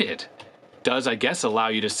as needed. Does, I guess, allow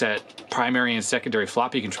you to set primary and secondary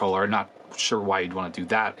floppy controller. Not sure why you'd want to do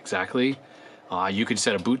that exactly. You could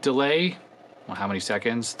set a boot delay. Well, how many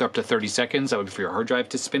seconds? Up to 30 seconds. That would be for your hard drive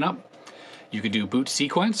to spin up. You could do boot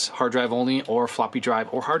sequence, hard drive only, or floppy drive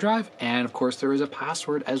or hard drive. And of course, there is a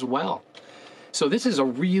password as well. So this is a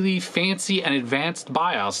really fancy and advanced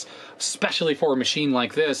BIOS, especially for a machine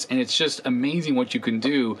like this. And it's just amazing what you can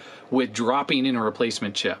do with dropping in a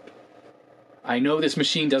replacement chip. I know this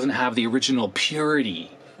machine doesn't have the original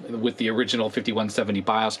purity with the original 5170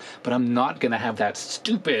 BIOS, but I'm not going to have that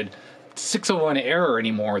stupid 601 error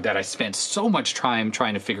anymore that I spent so much time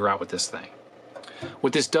trying to figure out with this thing.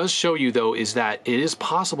 What this does show you, though, is that it is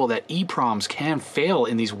possible that EEPROMs can fail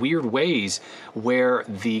in these weird ways where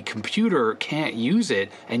the computer can't use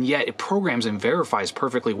it, and yet it programs and verifies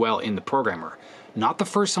perfectly well in the programmer. Not the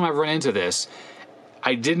first time I've run into this.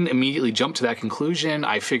 I didn't immediately jump to that conclusion.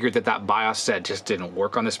 I figured that that BIOS set just didn't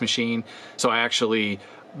work on this machine. So I actually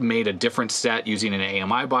made a different set using an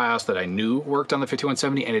AMI BIOS that I knew worked on the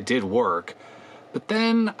 5170, and it did work. But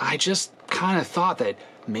then I just kind of thought that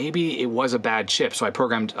maybe it was a bad chip. So I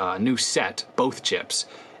programmed a new set, both chips,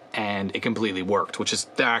 and it completely worked, which is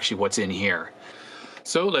actually what's in here.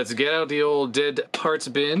 So let's get out the old dead parts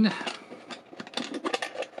bin.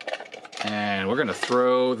 And we're gonna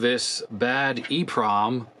throw this bad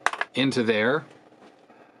EEPROM into there.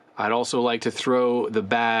 I'd also like to throw the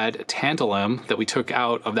bad tantalum that we took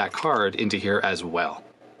out of that card into here as well.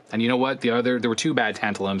 And you know what? There were two bad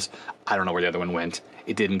tantalums. I don't know where the other one went.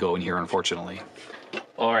 It didn't go in here, unfortunately.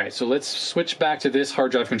 All right, so let's switch back to this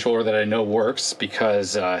hard drive controller that I know works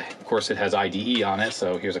because, of course, it has IDE on it.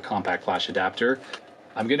 So here's a compact flash adapter.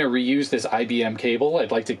 I'm gonna reuse this IBM cable.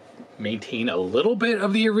 I'd like to maintain a little bit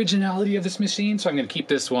of the originality of this machine, so I'm gonna keep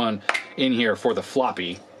this one in here for the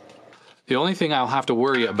floppy. The only thing I'll have to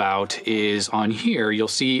worry about is on here, you'll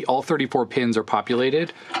see all 34 pins are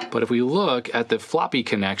populated, but if we look at the floppy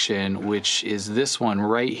connection, which is this one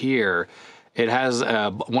right here, it has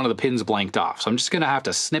one of the pins blanked off. So I'm just gonna have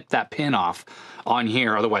to snip that pin off on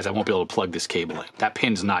here, otherwise I won't be able to plug this cable in. That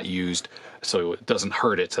pin's not used, so it doesn't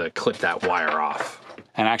hurt it to clip that wire off.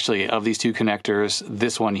 And actually, of these two connectors,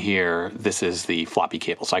 this one here, this is the floppy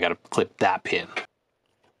cable, so I gotta clip that pin.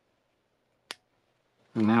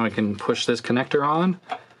 And now I can push this connector on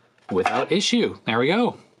without issue. There we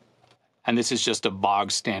go. And this is just a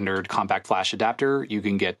bog standard compact flash adapter. You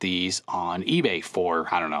can get these on eBay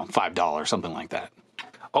for, I don't know, $5, something like that.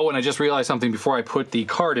 Oh, and I just realized something before I put the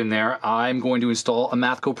card in there. I'm going to install a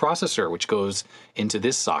math coprocessor, which goes into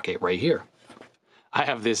this socket right here. I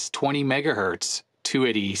have this 20 megahertz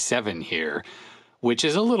 287 here, which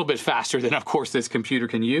is a little bit faster than, of course, this computer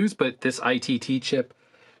can use, but this ITT chip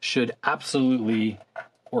should absolutely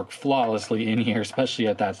work flawlessly in here, especially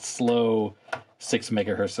at that slow 6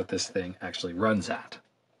 megahertz that this thing actually runs at.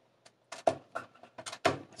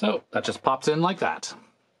 So that just pops in like that.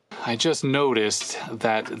 I just noticed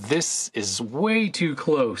that this is way too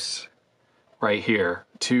close right here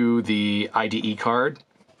to the IDE card.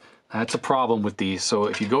 That's a problem with these. So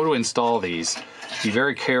if you go to install these, be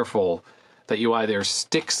very careful that you either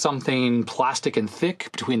stick something plastic and thick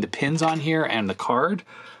between the pins on here and the card,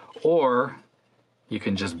 or you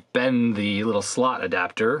can just bend the little slot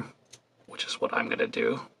adapter, which is what I'm gonna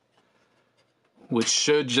do, which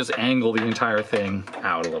should just angle the entire thing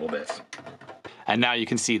out a little bit. And now you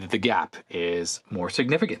can see that the gap is more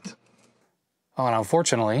significant. Oh, and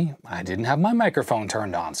unfortunately, I didn't have my microphone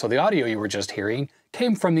turned on, so the audio you were just hearing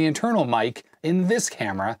came from the internal mic in this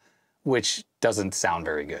camera, which doesn't sound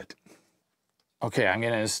very good. Okay, I'm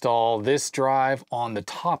gonna install this drive on the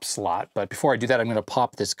top slot, but before I do that, I'm gonna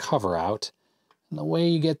pop this cover out. And the way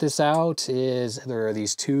you get this out is there are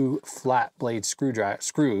these two flat blade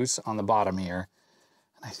screws on the bottom here.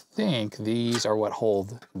 And I think these are what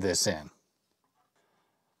hold this in.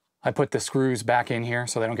 I put the screws back in here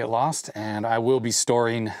so they don't get lost, and I will be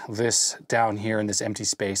storing this down here in this empty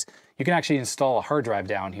space. You can actually install a hard drive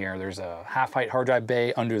down here. There's a half-height hard drive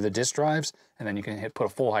bay under the disk drives, and then you can put a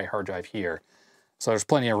full-height hard drive here. So there's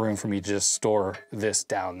plenty of room for me to just store this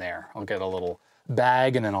down there. I'll get a little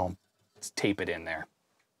bag and then I'll tape it in there.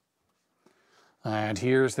 And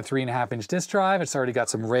here's the 3.5-inch disk drive. It's already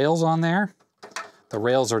got some rails on there. The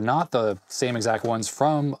rails are not the same exact ones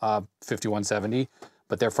from 5170,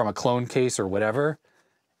 but they're from a clone case or whatever.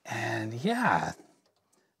 And yeah,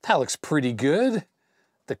 that looks pretty good.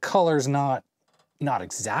 The color's not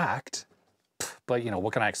exact, but you know,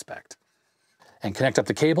 what can I expect? And connect up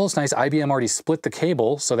the cables. Nice, IBM already split the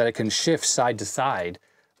cable so that it can shift side to side.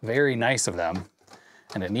 Very nice of them.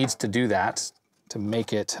 And it needs to do that to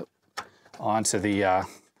make it onto the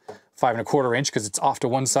 5.25 inch because it's off to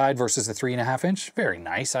one side versus the 3.5 inch. Very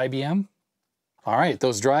nice, IBM. All right,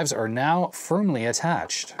 those drives are now firmly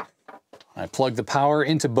attached. I plug the power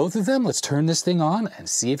into both of them. Let's turn this thing on and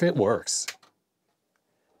see if it works.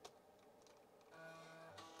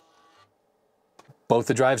 Both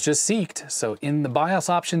the drives just seeked. So in the BIOS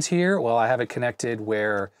options here, well, I have it connected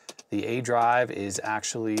where the A drive is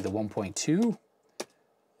actually the 1.2.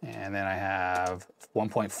 And then I have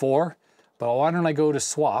 1.4. But why don't I go to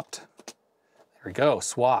swapped? There we go,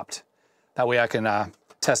 swapped. That way I can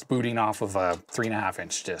test booting off of a 3.5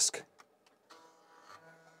 inch disk.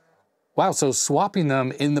 Wow, so swapping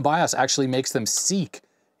them in the BIOS actually makes them seek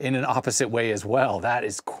in an opposite way as well. That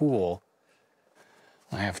is cool.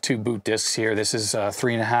 I have two boot disks here. This is a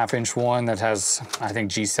 3.5 inch one that has, I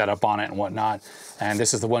think, G setup on it and whatnot. And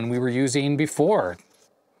this is the one we were using before.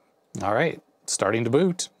 All right, starting to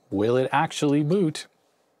boot. Will it actually boot?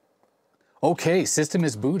 Okay, system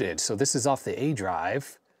is booted. So this is off the A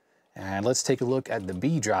drive. And let's take a look at the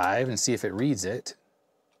B drive and see if it reads it.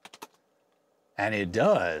 And it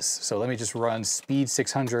does. So let me just run speed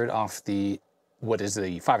 600 off the, what is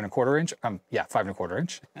the 5¼ inch? Yeah, 5¼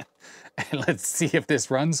 inch. And let's see if this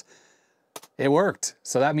runs. It worked.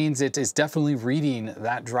 So that means it is definitely reading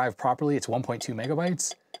that drive properly. It's 1.2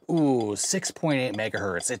 megabytes. Ooh, 6.8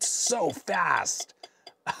 megahertz. It's so fast.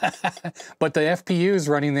 But the FPU is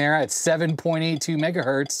running there at 7.82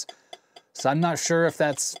 megahertz. So I'm not sure if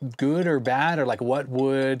that's good or bad, or like what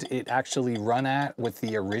would it actually run at with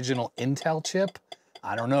the original Intel chip?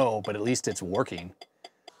 I don't know, but at least it's working.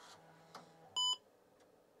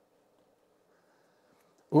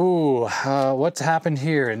 Ooh, what's happened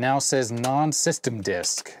here? It now says non-system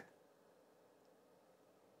disk.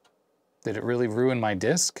 Did it really ruin my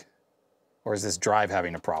disk? Or is this drive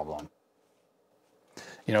having a problem?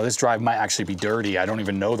 You know, this drive might actually be dirty. I don't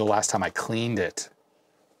even know the last time I cleaned it.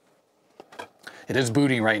 It is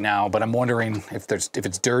booting right now, but I'm wondering if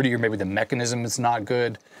it's dirty or maybe the mechanism is not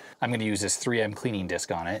good. I'm going to use this 3M cleaning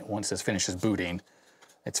disc on it once this finishes booting.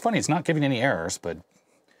 It's funny, it's not giving any errors, but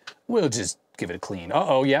we'll just give it a clean.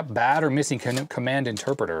 Uh-oh, yep, bad or missing command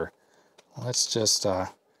interpreter. Let's just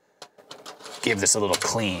give this a little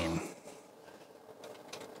clean.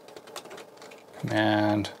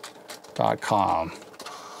 Command.com.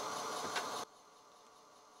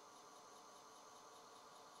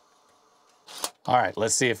 All right,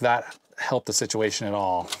 let's see if that helped the situation at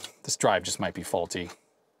all. This drive just might be faulty.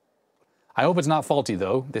 I hope it's not faulty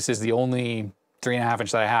though. This is the only 3.5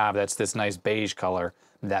 inch that I have that's this nice beige color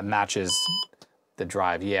that matches the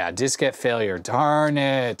drive. Yeah, diskette failure, darn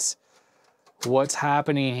it. What's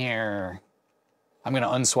happening here? I'm gonna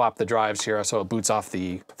unswap the drives here so it boots off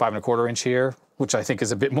the 5¼ inch here, which I think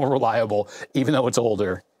is a bit more reliable, even though it's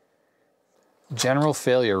older. General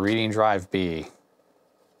failure, reading drive B.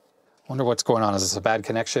 Wonder what's going on. Is this a bad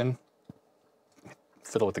connection?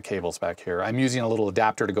 Fiddle with the cables back here. I'm using a little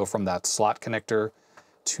adapter to go from that slot connector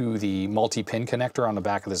to the multi-pin connector on the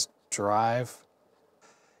back of this drive.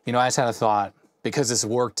 You know, I just had a thought, because this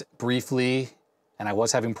worked briefly and I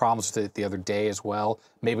was having problems with it the other day as well,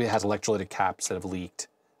 maybe it has electrolytic caps that have leaked.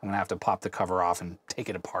 I'm gonna have to pop the cover off and take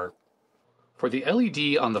it apart. For the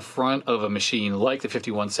LED on the front of a machine like the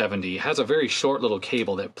 5170 has a very short little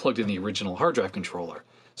cable that plugged in the original hard drive controller.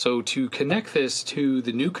 So to connect this to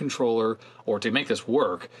the new controller, or to make this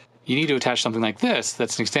work, you need to attach something like this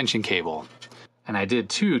that's an extension cable. And I did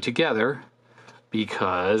two together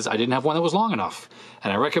because I didn't have one that was long enough.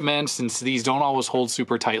 And I recommend, since these don't always hold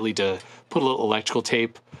super tightly, to put a little electrical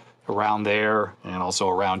tape around there and also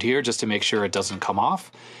around here just to make sure it doesn't come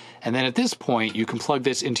off. And then at this point, you can plug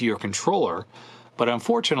this into your controller. But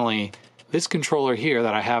unfortunately, this controller here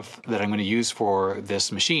that I have, that I'm going to use for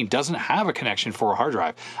this machine, doesn't have a connection for a hard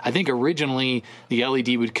drive. I think originally the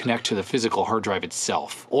LED would connect to the physical hard drive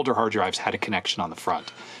itself. Older hard drives had a connection on the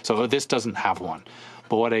front. So this doesn't have one.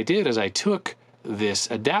 But what I did is I took this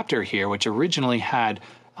adapter here, which originally had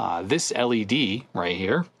this LED right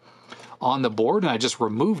here on the board, and I just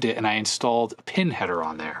removed it and I installed a pin header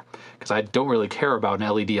on there because I don't really care about an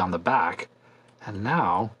LED on the back. And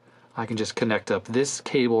now I can just connect up this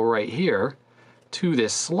cable right here to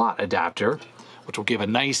this slot adapter, which will give a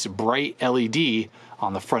nice bright LED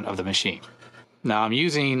on the front of the machine. Now I'm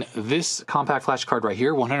using this compact flash card right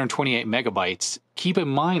here, 128 megabytes. Keep in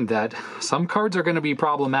mind that some cards are going to be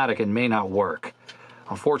problematic and may not work.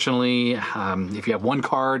 Unfortunately, if you have one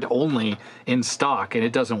card only in stock and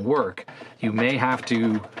it doesn't work, you may have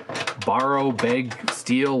to borrow, beg,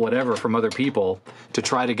 steal, whatever from other people to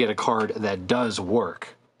try to get a card that does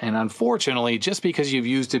work. And unfortunately, just because you've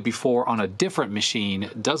used it before on a different machine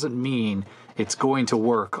doesn't mean it's going to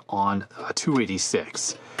work on a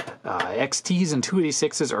 286. XTs and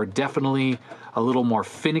 286s are definitely a little more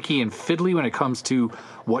finicky and fiddly when it comes to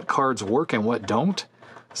what cards work and what don't.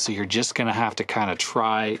 So you're just going to have to kind of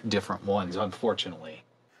try different ones, unfortunately.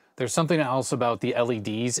 There's something else about the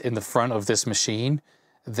LEDs in the front of this machine.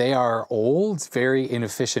 They are old, very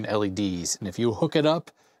inefficient LEDs. And if you hook it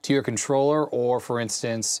up to your controller, or for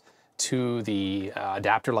instance to the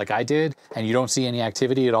adapter like I did, and you don't see any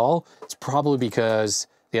activity at all, it's probably because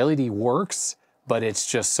the LED works, but it's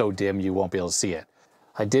just so dim you won't be able to see it.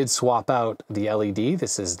 I did swap out the LED.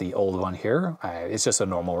 This is the old one here. It's just a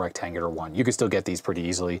normal rectangular one. You can still get these pretty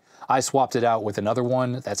easily. I swapped it out with another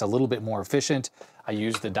one that's a little bit more efficient. I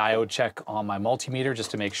used the diode check on my multimeter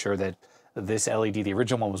just to make sure that this LED, the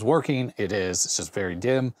original one, was working. It is. It's just very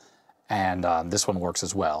dim. And this one works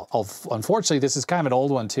as well. Unfortunately, this is kind of an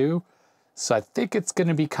old one too, so I think it's going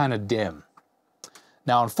to be kind of dim.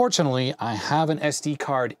 Now, unfortunately, I have an SD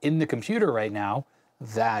card in the computer right now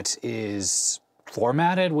that is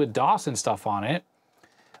formatted with DOS and stuff on it,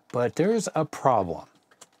 but there's a problem.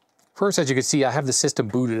 First, as you can see, I have the system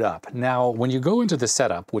booted up. Now, when you go into the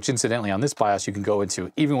setup, which incidentally on this BIOS you can go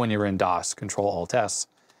into even when you're in DOS, Control-Alt-S.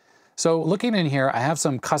 So looking in here, I have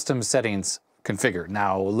some custom settings configured.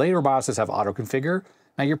 Now, later BIOSes have auto-configure.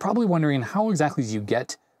 Now, you're probably wondering how exactly do you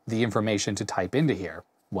get the information to type into here?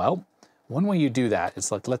 Well, one way you do that is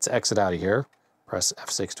like, let's exit out of here, press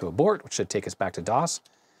F6 to abort, which should take us back to DOS.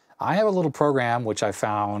 I have a little program which I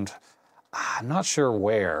found, I'm not sure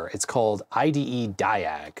where, it's called IDE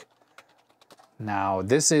Diag. Now,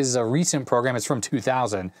 this is a recent program, it's from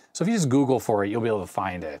 2000, so if you just Google for it, you'll be able to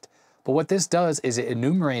find it. But what this does is it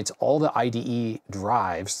enumerates all the IDE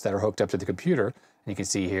drives that are hooked up to the computer. And you can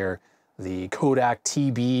see here, the Kodak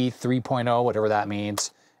TB 3.0, whatever that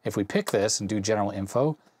means. If we pick this and do general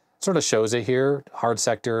info, it sort of shows it here, hard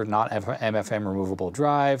sector, not MFM removable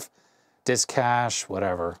drive, disk cache,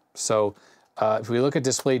 whatever. So if we look at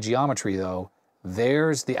display geometry though,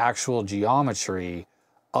 there's the actual geometry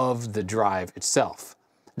of the drive itself.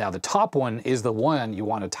 Now the top one is the one you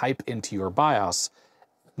want to type into your BIOS,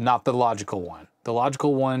 not the logical one. The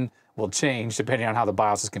logical one will change depending on how the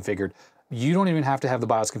BIOS is configured. You don't even have to have the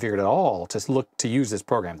BIOS configured at all to use this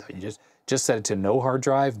program though. You just set it to no hard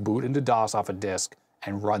drive, boot into DOS off a disk,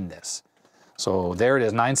 and run this. So there it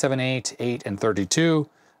is, 978, 8, and 32,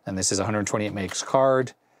 and this is 128 megs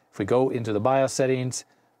card. If we go into the BIOS settings,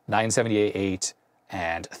 978, 8,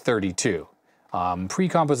 and 32.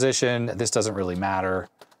 Pre-composition, this doesn't really matter.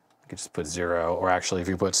 You can just put 0, or actually if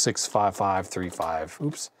you put 65535,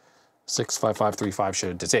 oops, 65535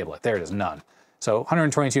 should disable it. There it is, none. So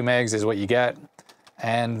 122 megs is what you get,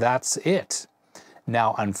 and that's it.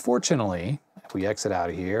 Now, unfortunately, if we exit out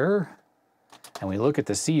of here, and we look at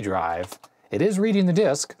the C drive, it is reading the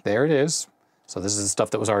disk, there it is. So this is the stuff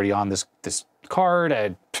that was already on this card.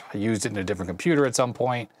 I used it in a different computer at some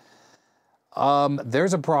point.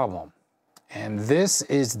 There's a problem. And this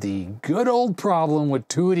is the good old problem with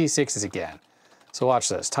 286s again. So watch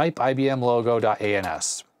this, type IBM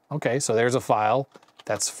logo.ans. Okay, so there's a file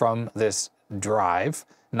that's from this drive,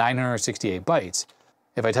 968 bytes.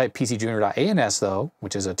 If I type pcjunior.ans though,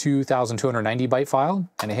 which is a 2290 byte file,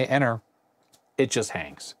 and I hit enter, it just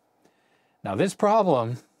hangs. Now this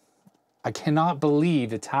problem, I cannot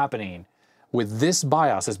believe it's happening with this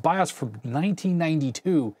BIOS from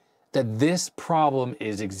 1992, that this problem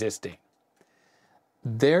is existing.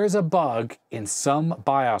 There's a bug in some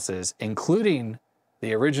BIOSes, including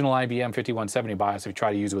the original IBM 5170 BIOS we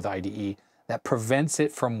try to use with IDE, that prevents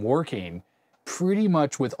it from working pretty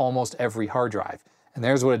much with almost every hard drive. And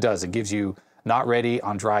there's what it does. It gives you not ready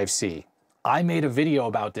on drive C. I made a video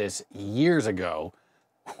about this years ago,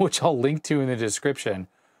 which I'll link to in the description,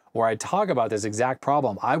 where I talk about this exact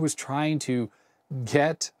problem. I was trying to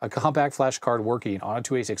get a compact flash card working on a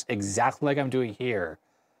 286 exactly like I'm doing here,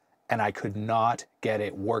 and I could not get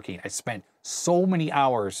it working. I spent so many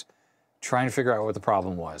hours trying to figure out what the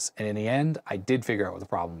problem was. And in the end, I did figure out what the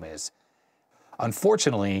problem is.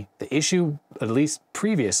 Unfortunately, the issue, at least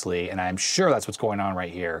previously, and I'm sure that's what's going on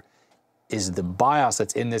right here, is the BIOS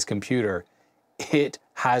that's in this computer, it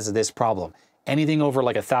has this problem. Anything over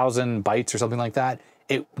like 1,000 bytes or something like that,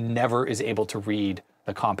 it never is able to read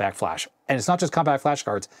the compact flash. And it's not just compact flash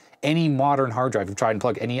cards. Any modern hard drive, if you try and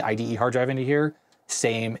plug any IDE hard drive into here,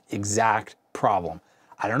 same exact problem.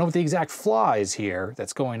 I don't know what the exact flaw is here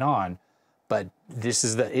that's going on, but this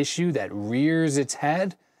is the issue that rears its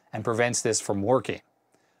head and prevents this from working.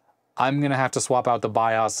 I'm gonna have to swap out the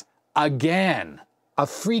BIOS again, a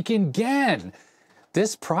freaking again.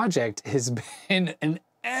 This project has been an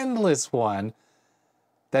endless one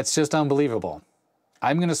that's just unbelievable.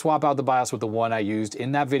 I'm gonna swap out the BIOS with the one I used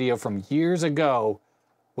in that video from years ago,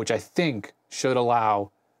 which I think should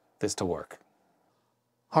allow this to work.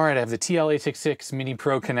 All right, I have the TL866 Mini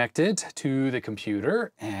Pro connected to the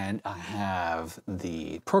computer, and I have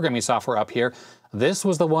the programming software up here. This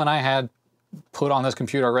was the one I had put on this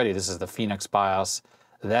computer already. This is the Phoenix BIOS.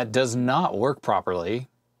 That does not work properly.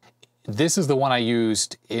 This is the one I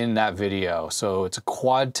used in that video. So it's a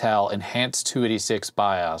Quadtel Enhanced 286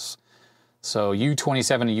 BIOS. So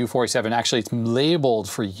U27 and U47, actually it's labeled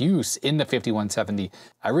for use in the 5170.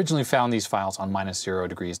 I originally found these files on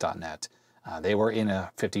 -0degrees.net. They were in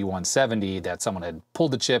a 5170 that someone had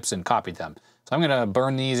pulled the chips and copied them. So I'm gonna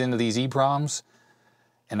burn these into these EEPROMs,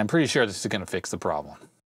 and I'm pretty sure this is gonna fix the problem.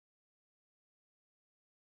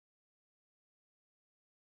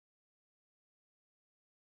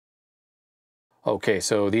 Okay,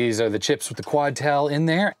 so these are the chips with the Quadtel in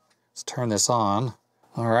there. Let's turn this on.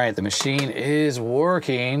 All right, the machine is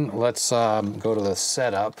working. Let's go to the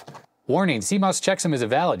setup. Warning, CMOS checksum is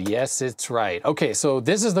invalid. Yes, it's right. Okay, so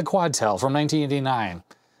this is the Quadtel from 1989.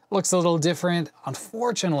 Looks a little different.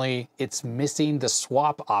 Unfortunately, it's missing the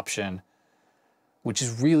swap option, which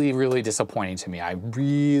is really, really disappointing to me. I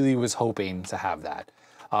really was hoping to have that.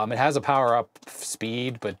 It has a power up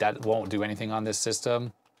speed, but that won't do anything on this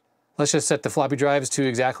system. Let's just set the floppy drives to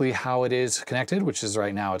exactly how it is connected, which is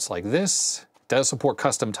right now it's like this. It does support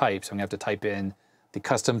custom types. I'm gonna have to type in the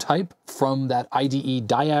custom type from that IDE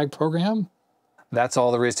Diag program. That's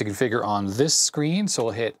all there is to configure on this screen. So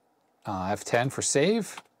we'll hit F10 for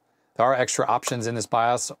save. There are extra options in this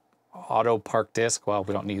BIOS. Auto park disk, well,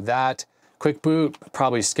 we don't need that. Quick boot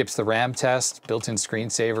probably skips the RAM test. Built-in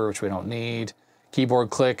screensaver, which we don't need.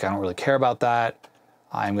 Keyboard click, I don't really care about that.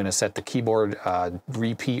 I'm gonna set the keyboard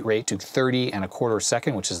repeat rate to 30.25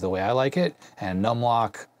 seconds, which is the way I like it. And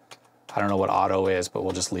numlock, I don't know what auto is, but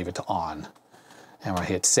we'll just leave it to on. And we'll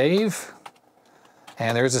hit save.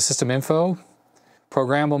 And there's the system info.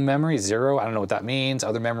 Programmable memory, 0. I don't know what that means.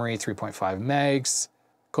 Other memory, 3.5 megs.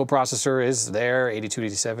 Coprocessor is there,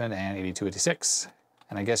 8287 and 8286.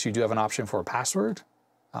 And I guess you do have an option for a password.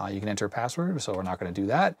 You can enter a password, so we're not gonna do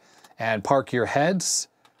that. And park your heads,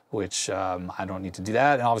 which I don't need to do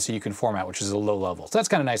that. And obviously you can format, which is a low level. So that's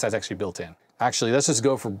kind of nice, that's actually built in. Actually, let's just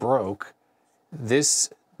go for broke.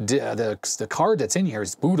 The card that's in here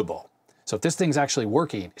is bootable. So if this thing's actually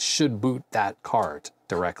working, it should boot that card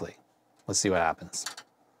directly. Let's see what happens.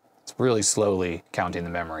 It's really slowly counting the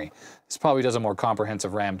memory. This probably does a more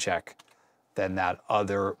comprehensive RAM check than that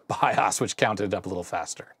other BIOS, which counted it up a little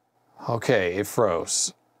faster. Okay, it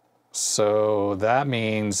froze. So that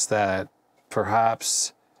means that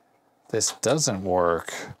perhaps this doesn't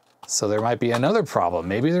work. So there might be another problem.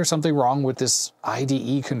 Maybe there's something wrong with this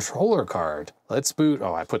IDE controller card. Let's boot,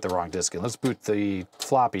 oh, I put the wrong disk in. Let's boot the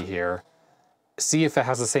floppy here. See if it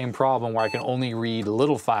has the same problem where I can only read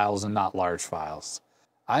little files and not large files.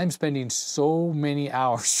 I'm spending so many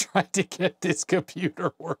hours trying to get this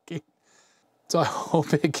computer working. So I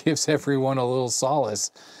hope it gives everyone a little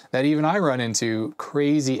solace that even I run into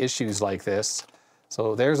crazy issues like this.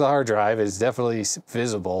 So there's the hard drive, it's definitely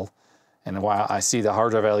visible. And while I see the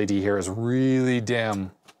hard drive LED here is really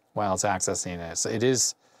dim while it's accessing it. So it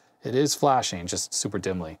is flashing just super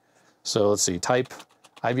dimly. So let's see, type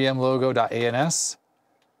IBM logo.ans.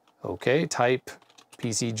 Okay, type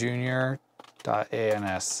PC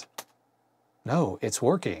Junior.ans. No, it's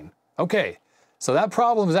working. Okay, so that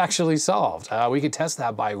problem is actually solved. We could test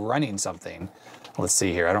that by running something. Let's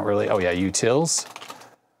see here, I don't really, oh yeah, utils.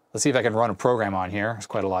 Let's see if I can run a program on here. There's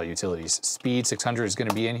quite a lot of utilities. Speed 600 is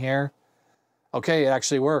gonna be in here. Okay, it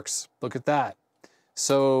actually works. Look at that.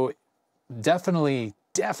 So definitely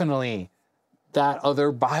that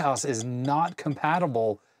other BIOS is not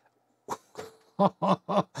compatible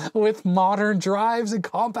with modern drives and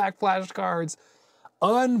compact flash cards.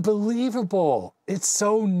 Unbelievable. It's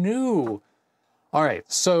so new. All right,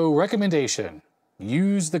 so recommendation,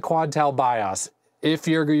 use the Quadtel BIOS. If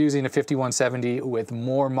you're using a 5170 with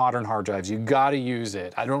more modern hard drives, you gotta use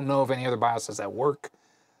it. I don't know of any other BIOSes that work.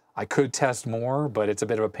 I could test more, but it's a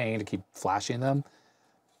bit of a pain to keep flashing them.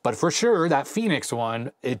 But for sure, that Phoenix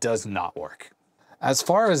one, it does not work. As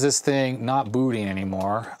far as this thing not booting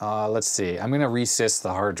anymore, let's see. I'm gonna resys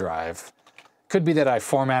the hard drive. Could be that I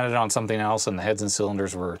formatted it on something else and the heads and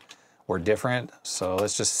cylinders were different. So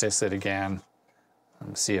let's just sys it again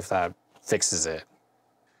and see if that fixes it.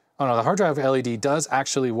 Oh no, the hard drive LED does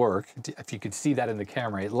actually work. If you could see that in the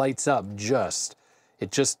camera, it lights up it's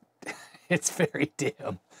very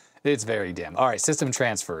dim. It's very dim. All right, system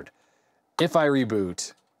transferred. If I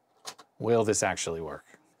reboot, will this actually work?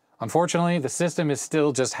 Unfortunately, the system is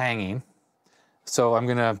still just hanging. So I'm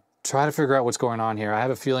gonna try to figure out what's going on here. I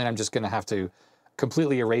have a feeling I'm just gonna have to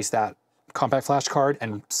completely erase that compact flash card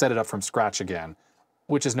and set it up from scratch again,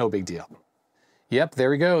 which is no big deal. Yep,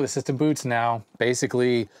 there we go, the system boots now.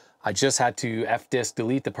 Basically, I just had to fdisk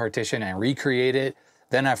delete the partition and recreate it.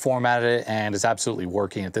 Then I formatted it and it's absolutely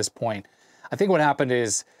working at this point. I think what happened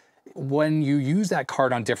is when you use that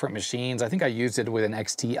card on different machines, I think I used it with an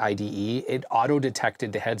XT IDE, it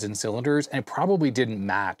auto-detected the heads and cylinders and it probably didn't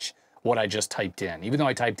match what I just typed in. Even though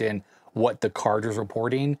I typed in what the card is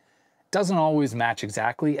reporting, it doesn't always match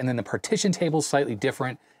exactly. And then the partition table is slightly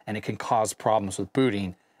different and it can cause problems with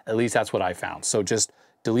booting. At least that's what I found. So just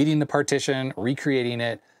deleting the partition, recreating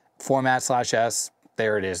it, format/S,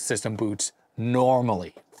 there it is, system boots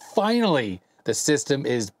normally. Finally, the system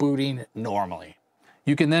is booting normally.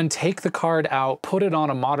 You can then take the card out, put it on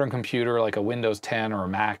a modern computer like a Windows 10 or a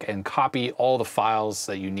Mac and copy all the files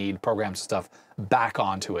that you need, programs and stuff, back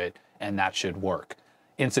onto it, and that should work.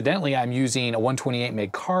 Incidentally, I'm using a 128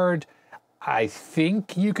 meg card. I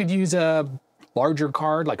think you could use a larger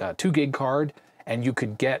card, like a 2 gig card, and you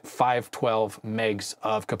could get 512 megs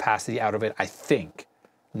of capacity out of it, I think.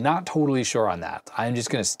 Not totally sure on that. I'm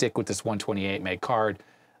just gonna stick with this 128 meg card.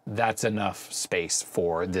 That's enough space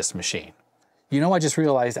for this machine. You know, I just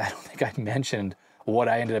realized, I don't think I mentioned what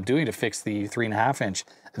I ended up doing to fix the 3.5 inch.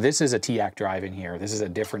 This is a TAC drive in here. This is a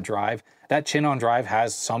different drive. That Chinon drive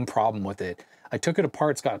has some problem with it. I took it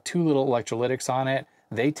apart, it's got 2 little electrolytics on it.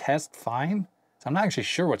 They test fine. So I'm not actually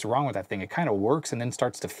sure what's wrong with that thing. It kind of works and then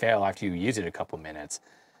starts to fail after you use it a couple minutes.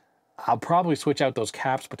 I'll probably switch out those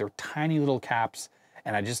caps, but they're tiny little caps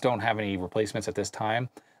and I just don't have any replacements at this time.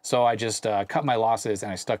 So I just cut my losses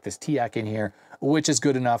and I stuck this TAC in here, which is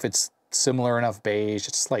good enough. It's similar enough beige,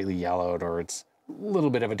 it's slightly yellowed, or it's a little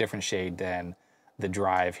bit of a different shade than the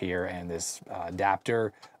drive here and this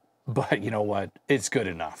adapter. But you know what, it's good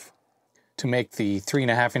enough. To make the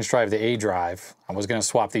 3.5 inch drive the A drive, I was gonna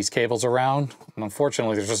swap these cables around. And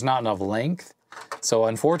unfortunately, there's just not enough length. So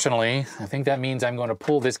unfortunately, I think that means I'm gonna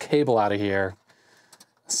pull this cable out of here.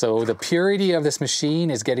 So the purity of this machine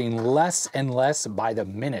is getting less and less by the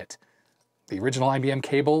minute. The original IBM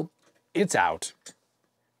cable, it's out.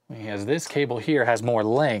 As this cable here has more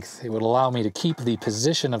length, it would allow me to keep the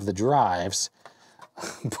position of the drives,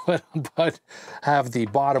 but have the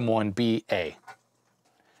bottom one be A.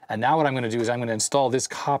 And now what I'm gonna do is I'm gonna install this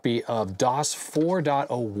copy of DOS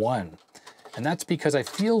 4.01. And that's because I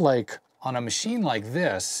feel like on a machine like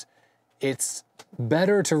this, it's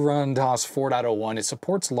better to run DOS 4.01. It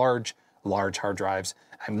supports large hard drives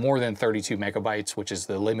and more than 32 megabytes, which is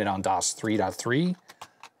the limit on DOS 3.3.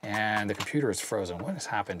 And the computer is frozen. What has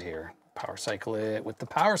happened here? Power cycle it with the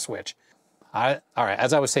power switch. All right,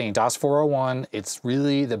 as I was saying, DOS 4.01, it's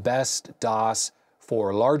really the best DOS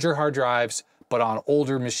for larger hard drives, but on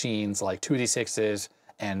older machines like 286s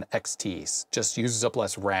and XTs. Just uses up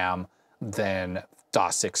less RAM than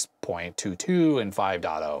DOS 6.22 and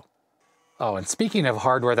 5.0. Oh, and speaking of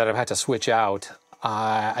hardware that I've had to switch out,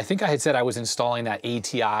 I think I had said I was installing that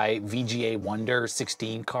ATI VGA Wonder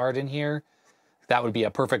 16 card in here. That would be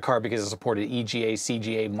a perfect card because it supported EGA,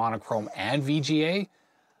 CGA, monochrome, and VGA.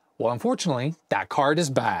 Well, unfortunately, that card is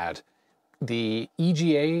bad. The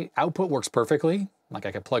EGA output works perfectly. Like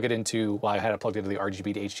I could plug it into, well, I had it plugged into the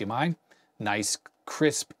RGB to HDMI. Nice,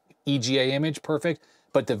 crisp EGA image, perfect.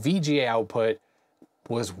 But the VGA output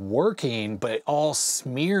was working, but all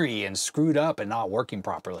smeary and screwed up and not working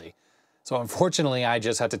properly. So unfortunately, I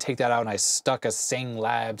just had to take that out and I stuck a Sing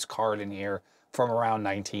Labs card in here from around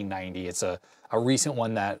 1990. It's a recent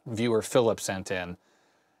one that viewer Philip sent in.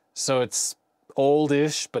 So it's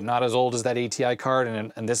oldish, but not as old as that ATI card,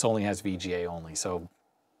 and this only has VGA only, so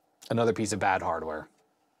another piece of bad hardware.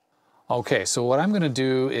 Okay, so what I'm gonna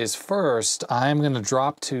do is first, I'm gonna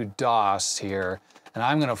drop to DOS here, and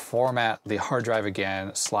I'm gonna format the hard drive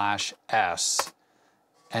again, /S.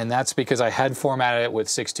 And that's because I had formatted it with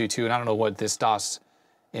 622, and I don't know what this DOS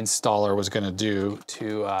installer was gonna do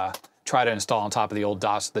to try to install on top of the old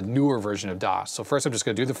DOS, the newer version of DOS. So first I'm just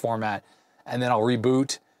gonna do the format, and then I'll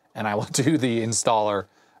reboot, and I will do the installer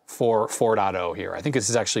for 4.0 here. I think this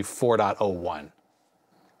is actually 4.01.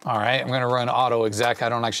 All right, I'm gonna run auto exec. I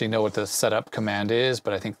don't actually know what the setup command is,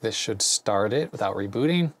 but I think this should start it without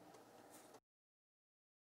rebooting.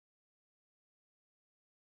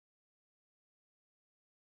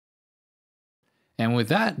 And with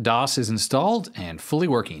that, DOS is installed and fully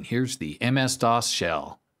working. Here's the MS-DOS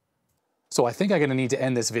shell. So I think I'm gonna need to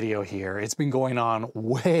end this video here. It's been going on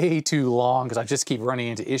way too long because I just keep running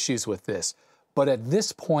into issues with this. But at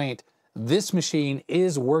this point, this machine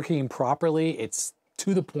is working properly. It's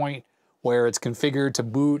to the point where it's configured to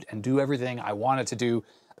boot and do everything I want it to do.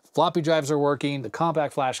 Floppy drives are working, the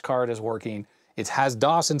compact flash card is working, it has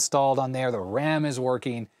DOS installed on there, the RAM is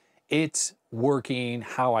working, it's working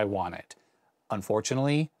how I want it.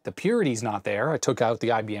 Unfortunately, the purity's not there. I took out the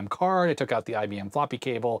IBM card, I took out the IBM floppy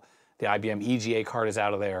cable, the IBM EGA card is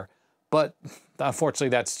out of there, but unfortunately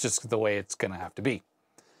that's just the way it's gonna have to be.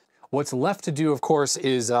 What's left to do, of course,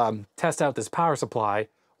 is test out this power supply.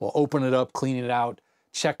 We'll open it up, clean it out,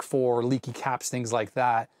 check for leaky caps, things like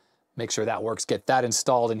that. Make sure that works, get that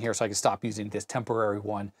installed in here so I can stop using this temporary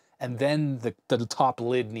one. And then the top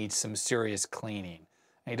lid needs some serious cleaning.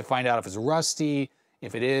 I need to find out if it's rusty.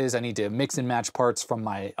 If it is, I need to mix and match parts from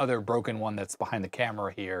my other broken one that's behind the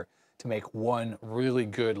camera here to make one really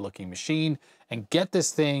good looking machine and get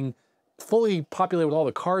this thing fully populated with all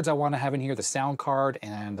the cards I want to have in here, the sound card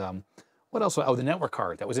and what else? Oh, the network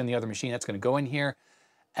card that was in the other machine, that's going to go in here.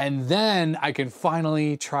 And then I can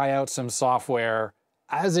finally try out some software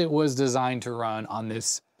as it was designed to run on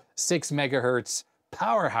this 6 megahertz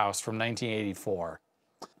powerhouse from 1984.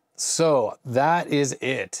 So that is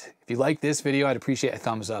it. If you like this video, I'd appreciate a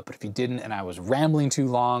thumbs up. But if you didn't and I was rambling too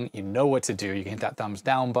long, you know what to do. You can hit that thumbs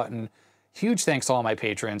down button. Huge thanks to all my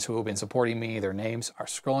patrons who have been supporting me. Their names are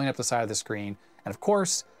scrolling up the side of the screen. And of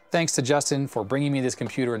course, thanks to Justin for bringing me this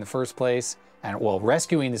computer in the first place and, well,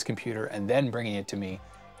 rescuing this computer and then bringing it to me.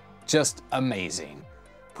 Just amazing.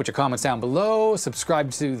 Put your comments down below, subscribe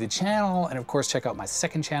to the channel, and of course, check out my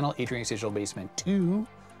second channel, Adrian's Digital Basement 2.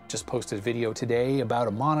 Just posted a video today about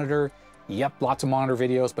a monitor. Yep, lots of monitor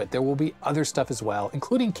videos, but there will be other stuff as well,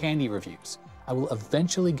 including candy reviews. I will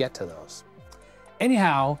eventually get to those.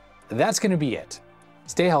 Anyhow, that's gonna be it.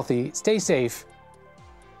 Stay healthy, stay safe,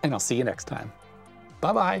 and I'll see you next time.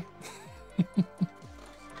 Bye-bye.